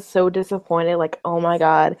teaser, I was so disappointed. Like, oh my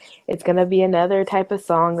God, it's gonna be another type of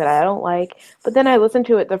song that I don't like. But then I listened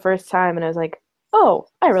to it the first time, and I was like, oh,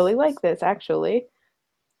 I really like this, actually.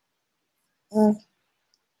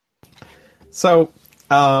 So,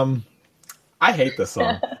 I hate this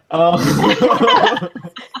song. I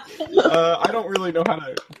don't really know how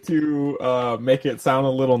to make it sound a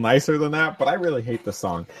little nicer than that, but I really hate the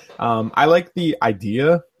song. I like the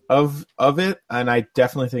idea of it, and I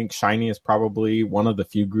definitely think SHINee is probably one of the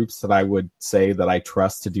few groups that I would say that I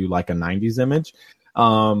trust to do like a 90s image.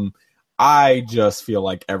 I just feel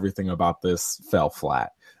like everything about this fell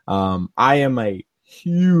flat. I am a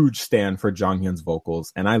huge stan for Jonghyun's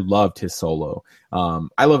vocals, and I loved his solo.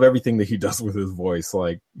 I love everything that he does with his voice.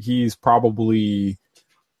 Like, he's probably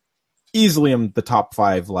easily in the top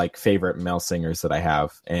 5 like favorite male singers that I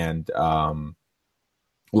have, and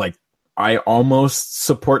like I almost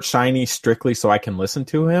support SHINee strictly so I can listen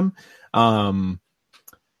to him.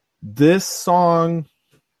 This song,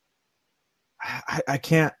 I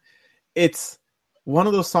can't. It's one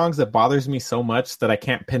of those songs that bothers me so much that I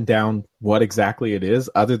can't pin down what exactly it is.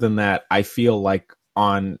 Other than that, I feel like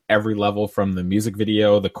on every level, from the music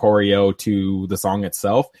video, the choreo, to the song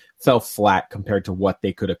itself, fell flat compared to what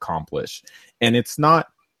they could accomplish. And it's not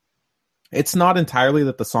entirely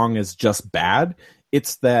that the song is just bad.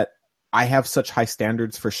 It's that I have such high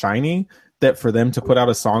standards for SHINee that for them to put out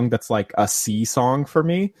a song that's like a C song for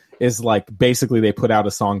me is like basically they put out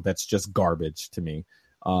a song that's just garbage to me.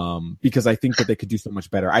 Because I think that they could do so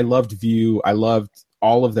much better. I loved View. I loved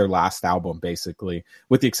all of their last album, basically,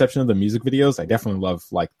 with the exception of the music videos. I definitely love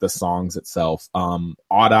like the songs itself. Odd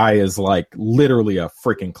Eye is like literally a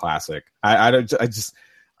freaking classic. I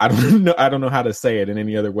don't know how to say it in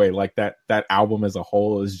any other way. Like that album as a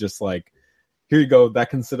whole is just like, here you go.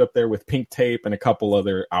 That can sit up there with Pink Tape and a couple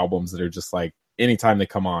other albums that are just like, anytime they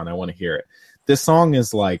come on, I want to hear it. This song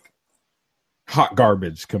is like hot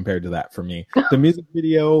garbage compared to that for me. The music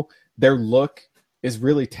video, their look is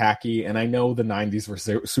really tacky, and I know the 90s were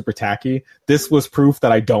super tacky. This was proof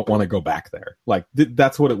that I don't want to go back there. Like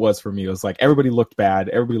that's what it was for me. It was like everybody looked bad,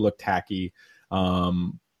 everybody looked tacky. I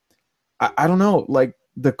don't know, like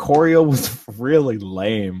the choreo was really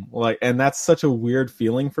lame. Like, and that's such a weird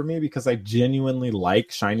feeling for me because I genuinely like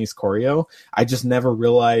SHINee's choreo. I just never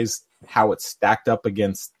realized how it stacked up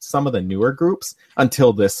against some of the newer groups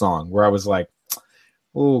until this song, where I was like,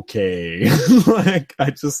 okay. Like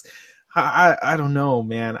I don't know,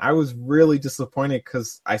 man. I was really disappointed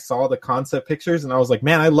because I saw the concept pictures and I was like,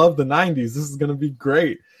 man, I love the 90s. This is going to be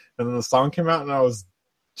great. And then the song came out and I was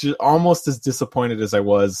almost as disappointed as I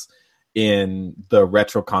was in the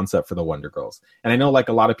retro concept for the Wonder Girls. And I know like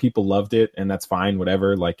a lot of people loved it, and that's fine,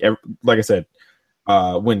 whatever. Like I said,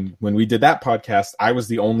 when we did that podcast, I was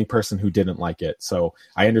the only person who didn't like it. So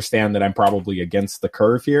I understand that I'm probably against the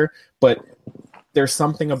curve here, but there's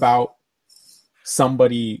something about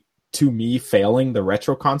somebody, to me, failing the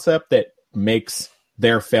retro concept that makes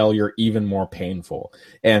their failure even more painful.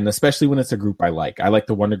 And especially when it's a group I like. I like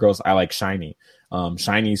the Wonder Girls. I like SHINee.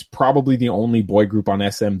 SHINee's probably the only boy group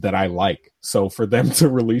on SM that I like. So for them to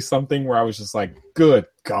release something where I was just like, good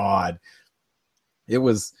God, it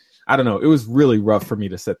was, I don't know, it was really rough for me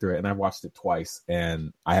to sit through it. And I watched it twice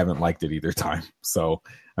and I haven't liked it either time. So,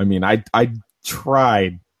 I mean, I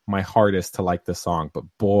tried my hardest to like this song, but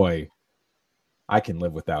boy, I can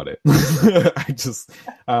live without it.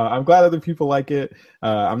 I'm glad other people like it.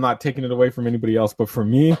 I'm not taking it away from anybody else, but for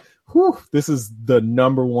me, this is the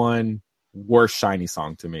number one worst SHINee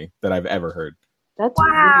song to me that I've ever heard. That's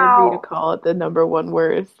weird for you to call it the number one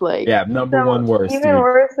worst. Like, yeah, number one worst. Even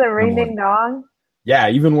worse than Ring Ding Dong? Yeah,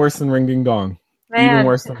 even worse than Ring Ding Dong. Man. Even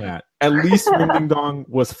worse than that. At least Ring Ding Dong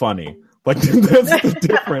was funny. Like, that's the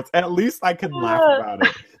difference. At least I could laugh about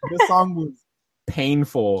it. This song was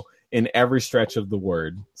painful in every stretch of the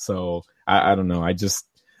word. So I don't know.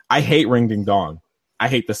 I hate Ring Ding Dong. I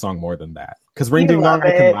hate the song more than that. Because Ring Ding Dong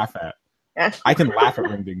I can laugh at. I can laugh at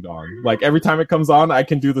Ring Ding Dong. Like every time it comes on, I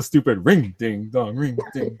can do the stupid ring ding dong, ring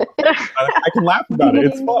ding. I can laugh about it.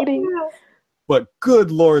 It's fun. But good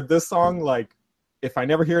Lord, this song, like, if I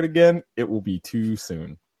never hear it again, it will be too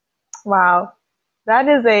soon. Wow. That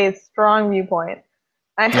is a strong viewpoint.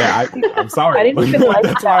 I'm sorry. I didn't even like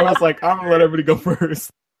That's why I was like, I'm going to let everybody go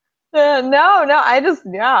first. I'm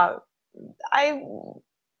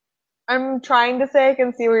trying to say I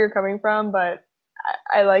can see where you're coming from, but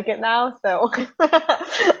I like it now, so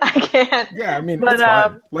I can't. Yeah, I mean, it's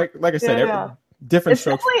fine. Like I said, different it's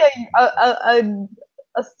strokes. definitely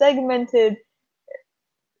a segmented.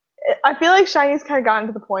 I feel like SHINee's kind of gotten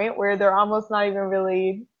to the point where they're almost not even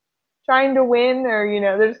really trying to win, or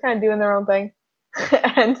they're just kind of doing their own thing.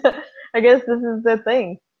 And I guess this is the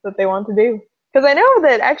thing that they want to do. Because I know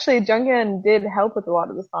that actually Junghyun did help with a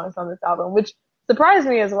lot of the songs on this album, which surprised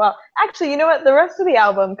me as well. Actually, you know what? The rest of the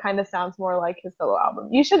album kind of sounds more like his solo album.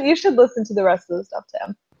 You should listen to the rest of the stuff,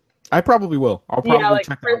 Tim. I probably will. I'll probably like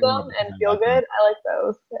check Prism and Feel Good. I like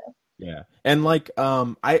those. Yeah. And like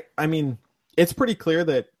I mean, it's pretty clear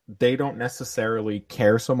that they don't necessarily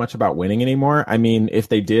care so much about winning anymore. I mean, if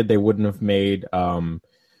they did, they wouldn't have made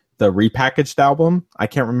the repackaged album. I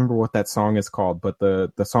can't remember what that song is called, but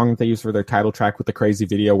the song that they used for their title track with the crazy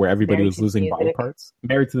video where everybody was losing body parts.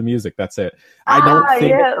 Married to the Music, that's it.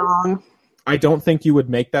 I don't think you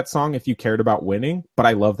would make that song if you cared about winning, but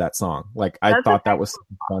I love that song. Like, I thought that was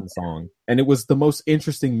a fun song. And it was the most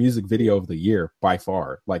interesting music video of the year by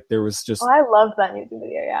far. Like, there was just... I love that music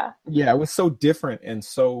video, yeah. Yeah, it was so different and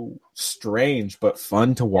so strange, but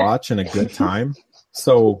fun to watch and a good time.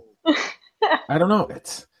 So, I don't know.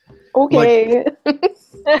 It's... Okay. Like,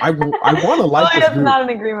 I want to like this group. Not an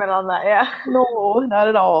agreement on that, yeah. No, not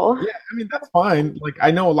at all. Yeah, I mean, that's fine. Like, I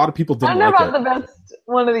know a lot of people didn't like it. I don't know about the best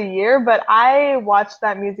one of the year, but I watched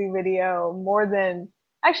that music video more than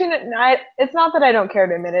Actually, no, it's not that I don't care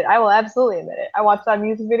to admit it. I will absolutely admit it. I watched that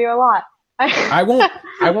music video a lot.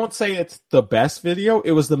 I won't say it's the best video.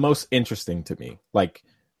 It was the most interesting to me. Like,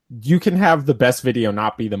 you can have the best video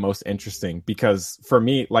not be the most interesting, because for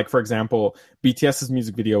me, like, for example, BTS's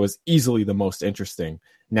music video is easily the most interesting.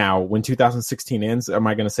 Now, when 2016 ends, am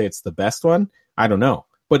I going to say it's the best one? I don't know,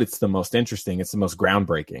 but it's the most interesting. It's the most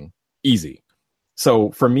groundbreaking. Easy.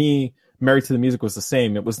 So for me, Married to the Music was the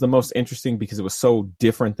same. It was the most interesting because it was so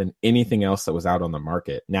different than anything else that was out on the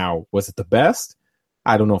market. Now, was it the best?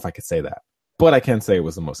 I don't know if I could say that, but I can say it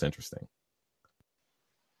was the most interesting.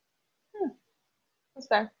 That's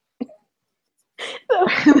fair.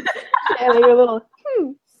 Yeah, you're a little.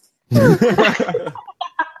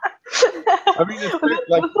 I mean, it's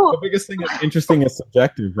like the biggest thing is interesting is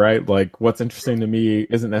subjective, right? Like, what's interesting to me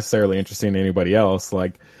isn't necessarily interesting to anybody else.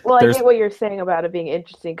 Like, Well, I get what you're saying about it being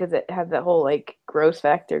interesting because it had that whole like gross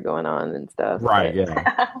factor going on and stuff. Right? But...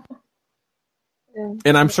 Yeah.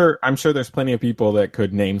 And I'm sure there's plenty of people that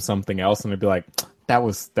could name something else and they'd be like, that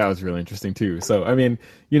was really interesting too. So I mean,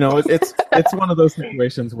 it's one of those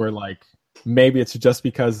situations where like maybe it's just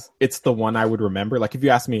because it's the one I would remember. Like if you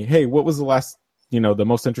ask me, hey, what was the last, the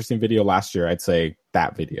most interesting video last year? I'd say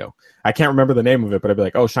that video. I can't remember the name of it, but I'd be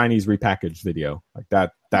like, oh, Shiny's repackaged video. Like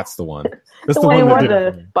that's the one. That's the one where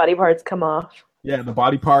the body parts come off. Yeah, the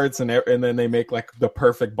body parts, and then they make like the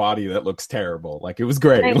perfect body that looks terrible. Like it was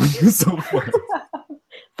great. It was so fun.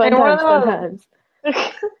 Fun times.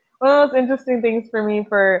 One of those interesting things for me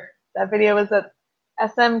for that video was that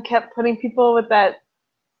SM kept putting people with that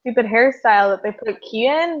stupid hairstyle that they put Key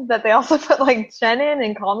in, that they also put like Chen in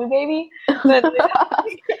and Call Me Baby. That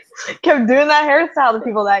they kept doing that hairstyle to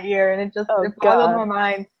people that year, and it boggled my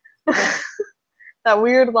mind. That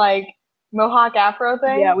weird like Mohawk Afro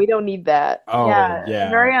thing. Yeah, we don't need that. Oh, yeah.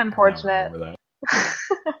 Very unfortunate.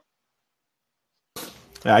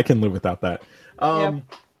 Yeah, I can live without that. Yep.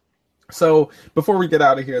 So before we get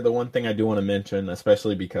out of here, the one thing I do want to mention,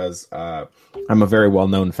 especially because I'm a very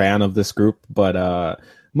well-known fan of this group, but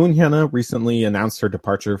Moon Hyuna recently announced her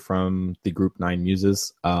departure from the group Nine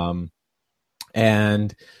Muses.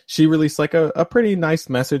 And she released like a pretty nice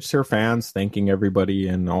message to her fans, thanking everybody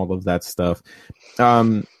and all of that stuff.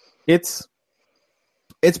 It's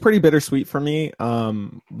pretty bittersweet for me.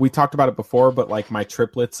 We talked about it before, but like my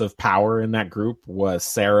triplets of power in that group was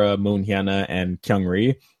Sarah, Moon Hyuna, and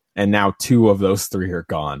Kyungri, and now two of those three are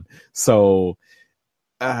gone. So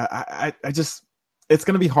I just, it's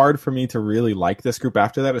going to be hard for me to really like this group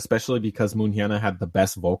after that, especially because Moon Hyuna had the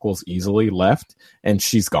best vocals easily left, and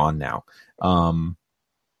she's gone now.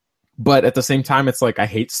 But at the same time, it's like I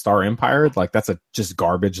hate Star Empire. Like that's a just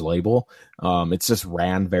garbage label. It's just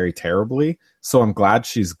ran very terribly. So I'm glad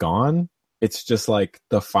she's gone. It's just like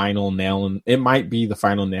the final nail, and it might be the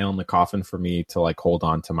final nail in the coffin for me to like hold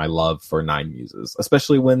on to my love for Nine Muses,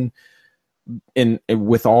 especially when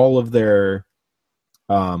with all of their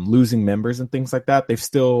losing members and things like that, they've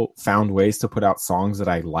still found ways to put out songs that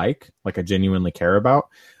I like I genuinely care about.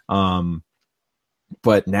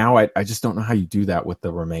 But now I just don't know how you do that with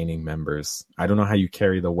the remaining members. I don't know how you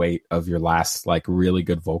carry the weight of your last like really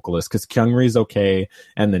good vocalist, because Kyungri's okay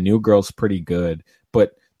and the new girl's pretty good,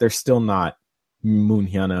 but they're still not Moon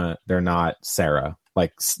Hyuna. They're not Sarah.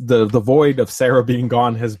 Like the void of Sarah being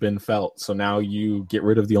gone has been felt. So now you get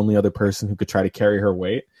rid of the only other person who could try to carry her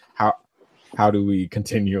weight. How do we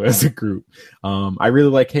continue as a group? I really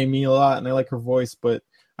like Hae-mi a lot and I like her voice, but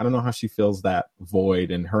I don't know how she fills that void,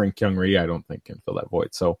 and her and Kyungri, I don't think, can fill that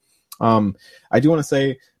void. So I do want to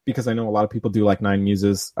say, because I know a lot of people do like Nine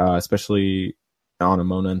Muses, especially on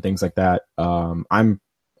Amona and things like that.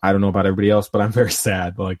 I don't know about everybody else, but I'm very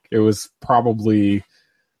sad. Like it was probably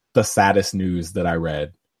the saddest news that I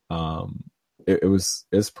read. It was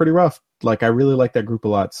pretty rough. Like I really like that group a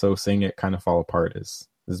lot, so seeing it kind of fall apart has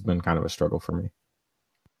been kind of a struggle for me.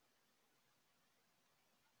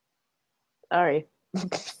 Sorry.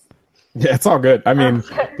 Yeah, it's all good. I mean,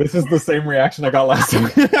 this is the same reaction I got last time.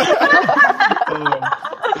 It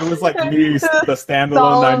was like me, the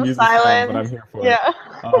standalone Nine Muses fan, but I'm here for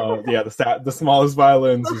it. The smallest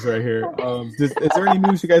violins is right here. Is there any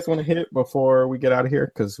news you guys want to hit before we get out of here?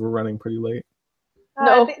 Because we're running pretty late.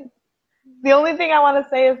 No. The only thing I want to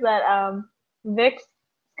say is that VIX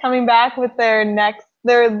coming back with their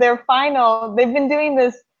final. They've been doing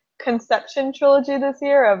this Conception trilogy this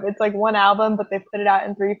year of it's like one album, but they put it out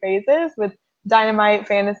in 3 phases with Dynamite,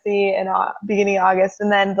 Fantasy, and beginning of August,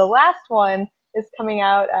 and then the last one is coming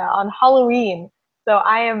out on Halloween. So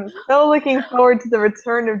I am so looking forward to the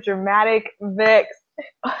return of dramatic VIX.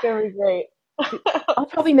 It's gonna be great. I'll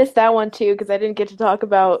probably miss that one too because I didn't get to talk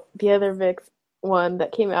about the other VIX one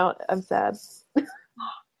that came out. I'm sad.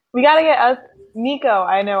 We gotta get us. Nico,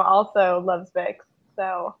 I know, also loves Vicks.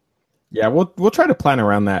 So Yeah, we'll try to plan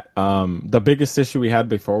around that. The biggest issue we had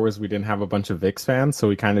before was we didn't have a bunch of VIX fans, so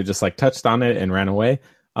we kind of just like touched on it and ran away.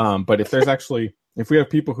 But if we have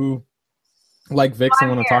people who like VIX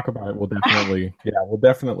and want to talk about it, we'll definitely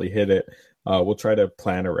hit it. We'll try to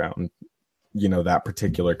plan around, that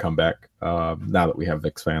particular comeback. Now that we have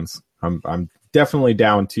VIX fans, I'm definitely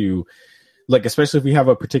down to, like, especially if we have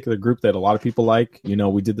a particular group that a lot of people like.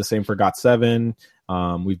 We did the same for GOT7.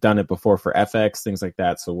 We've done it before for FX, things like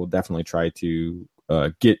that. So we'll definitely try to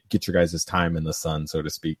get your guys' time in the sun, so to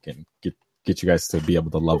speak, and get you guys to be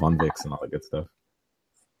able to love on VIX and all that good stuff.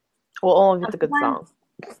 We'll only get the good songs.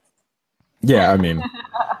 Yeah, I mean,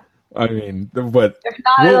 but if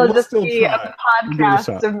not, it'll just be try. a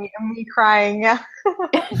podcast of me crying. Yeah.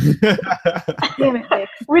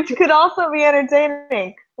 Which could also be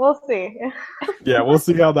entertaining. We'll see. Yeah, we'll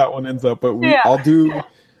see how that one ends up. But I'll do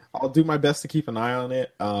my best to keep an eye on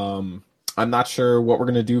it. I'm not sure what we're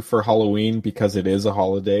gonna do for Halloween because it is a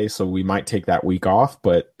holiday, so we might take that week off.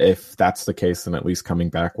 But if that's the case, then at least coming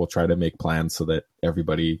back, we'll try to make plans so that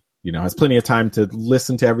everybody, has plenty of time to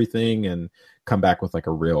listen to everything and come back with like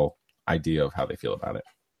a real idea of how they feel about it.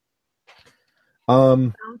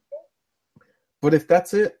 But if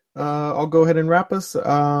that's it, I'll go ahead and wrap us.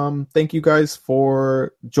 Thank you guys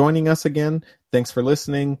for joining us again. Thanks for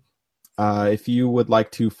listening. If you would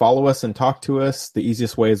like to follow us and talk to us, the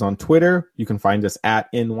easiest way is on Twitter. You can find us at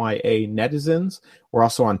NYA Netizens. We're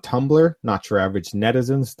also on Tumblr,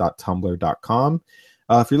 notyouraveragenetizens.tumblr.com.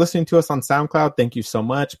 If you're listening to us on SoundCloud, thank you so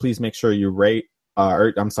much. Please make sure you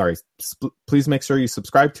please make sure you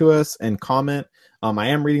subscribe to us and comment. I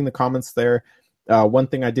am reading the comments there. One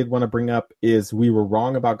thing I did want to bring up is we were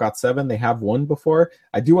wrong about GOT7. They have won before.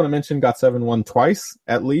 I do want to mention GOT7 won twice,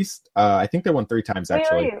 at least. I think they won 3 times,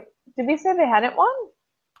 actually. Wait. Did we say they hadn't won?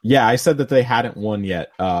 Yeah, I said that they hadn't won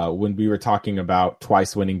yet when we were talking about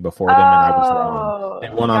twice winning before them, and I was wrong. They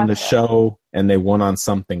won on the show, and they won on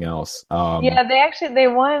something else. Yeah, they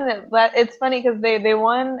won. It's funny because they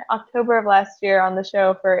won October of last year on the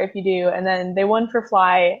show for If You Do, and then they won for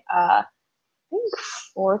Fly, I think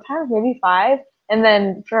 4 times, maybe 5. And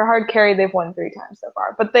then for Hard Carry, they've won 3 times so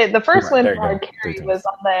far. But the first win for Hard Carry was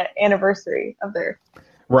on the anniversary of their...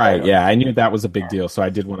 Right, yeah, I knew that was a big deal, so I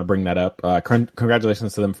did want to bring that up.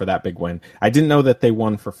 Congratulations to them for that big win. I didn't know that they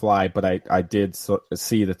won for Fly, but I did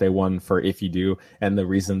see that they won for If You Do, and the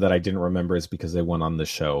reason that I didn't remember is because they won on the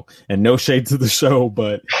show. And no shade to the show,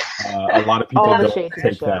 but a lot of people don't take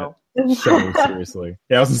that show seriously.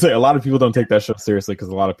 Yeah, I was going to say, a lot of people don't take that show seriously because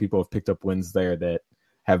a lot of people have picked up wins there that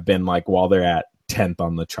have been like while they're at 10th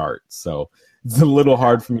on the chart. So it's a little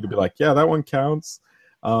hard for me to be like, yeah, that one counts.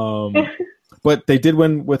 But they did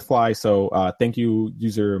win with Fly, so thank you,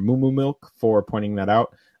 user Moo Moo Milk, for pointing that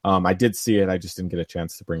out. I did see it, I just didn't get a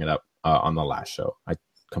chance to bring it up on the last show. I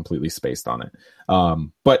completely spaced on it.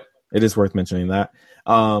 But it is worth mentioning that.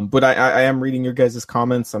 But I am reading your guys'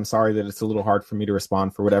 comments. I'm sorry that it's a little hard for me to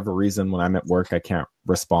respond for whatever reason. When I'm at work, I can't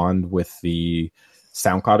respond with the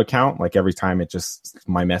SoundCloud account. Like every time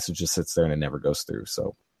my message just sits there and it never goes through.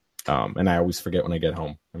 So. And I always forget when I get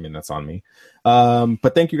home. I mean, that's on me.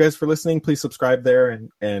 But thank you guys for listening. Please subscribe there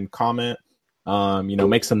and comment.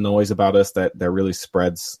 Make some noise about us that really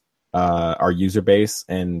spreads our user base,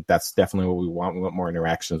 and that's definitely what we want. We want more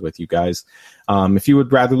interactions with you guys. If you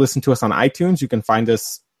would rather listen to us on iTunes, you can find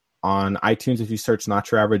us on iTunes. If you search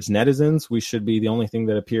Not Your Average Netizens, we should be the only thing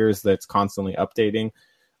that appears that's constantly updating.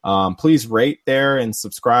 Please rate there and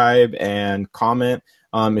subscribe and comment.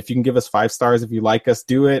 If you can give us 5 stars, if you like us,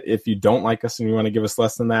 do it. If you don't like us and you want to give us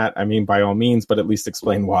less than that, I mean, by all means, but at least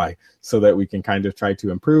explain why so that we can kind of try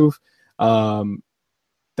to improve.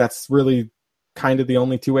 That's really kind of the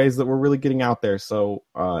only 2 ways that we're really getting out there. So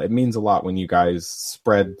it means a lot when you guys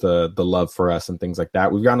spread the love for us and things like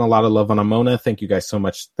that. We've gotten a lot of love on Amona. Thank you guys so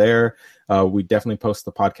much there. We definitely post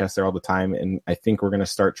the podcast there all the time. And I think we're going to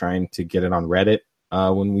start trying to get it on Reddit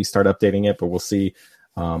when we start updating it, but we'll see.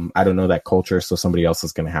 I don't know that culture, so somebody else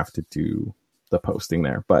is going to have to do the posting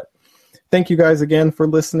there. But thank you guys again for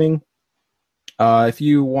listening. If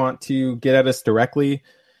you want to get at us directly,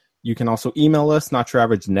 you can also email us,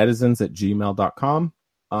 notyouraveragenetizens@gmail.com.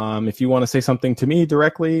 If you want to say something to me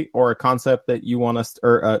directly, or a concept that you want us,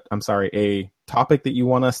 a topic that you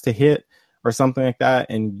want us to hit, or something like that,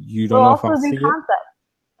 and you don't know if I'll see it.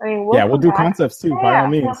 I mean, we'll do concepts too, by all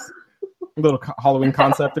means. A little Halloween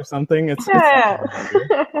concept or something. It's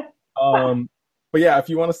but yeah, if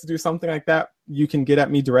you want us to do something like that, you can get at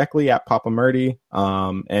me directly at Papa Murdy,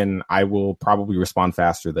 and I will probably respond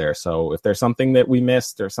faster there. So if there's something that we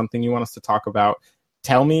missed or something you want us to talk about,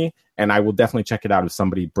 tell me, and I will definitely check it out if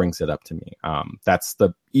somebody brings it up to me. That's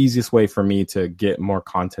the easiest way for me to get more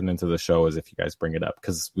content into the show, is if you guys bring it up,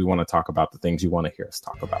 because we want to talk about the things you want to hear us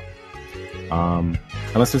talk about.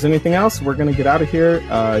 Unless there's anything else, we're going to get out of here.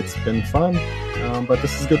 It's been fun, but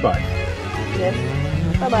this is goodbye. Yes.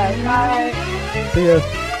 Bye-bye. Bye. See ya.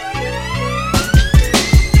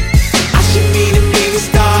 I should be the biggest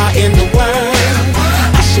star in the world.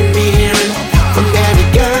 I should be hearing from every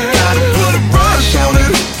girl. Gotta put a rush on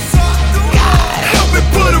it. God, help me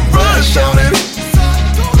put a rush on it.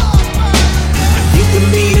 You can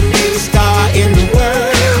be the biggest star in the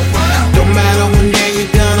world. Don't matter when day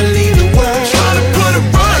you're gonna leave the world. Trying to put a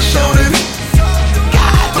rush on it.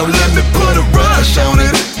 God, don't let me put a rush on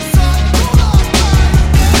it.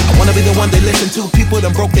 I wanna be the one they listen to. People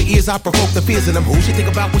that broke their ears, I provoke the fears in them. Who she think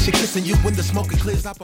about when she kissing you when the smoke clears up?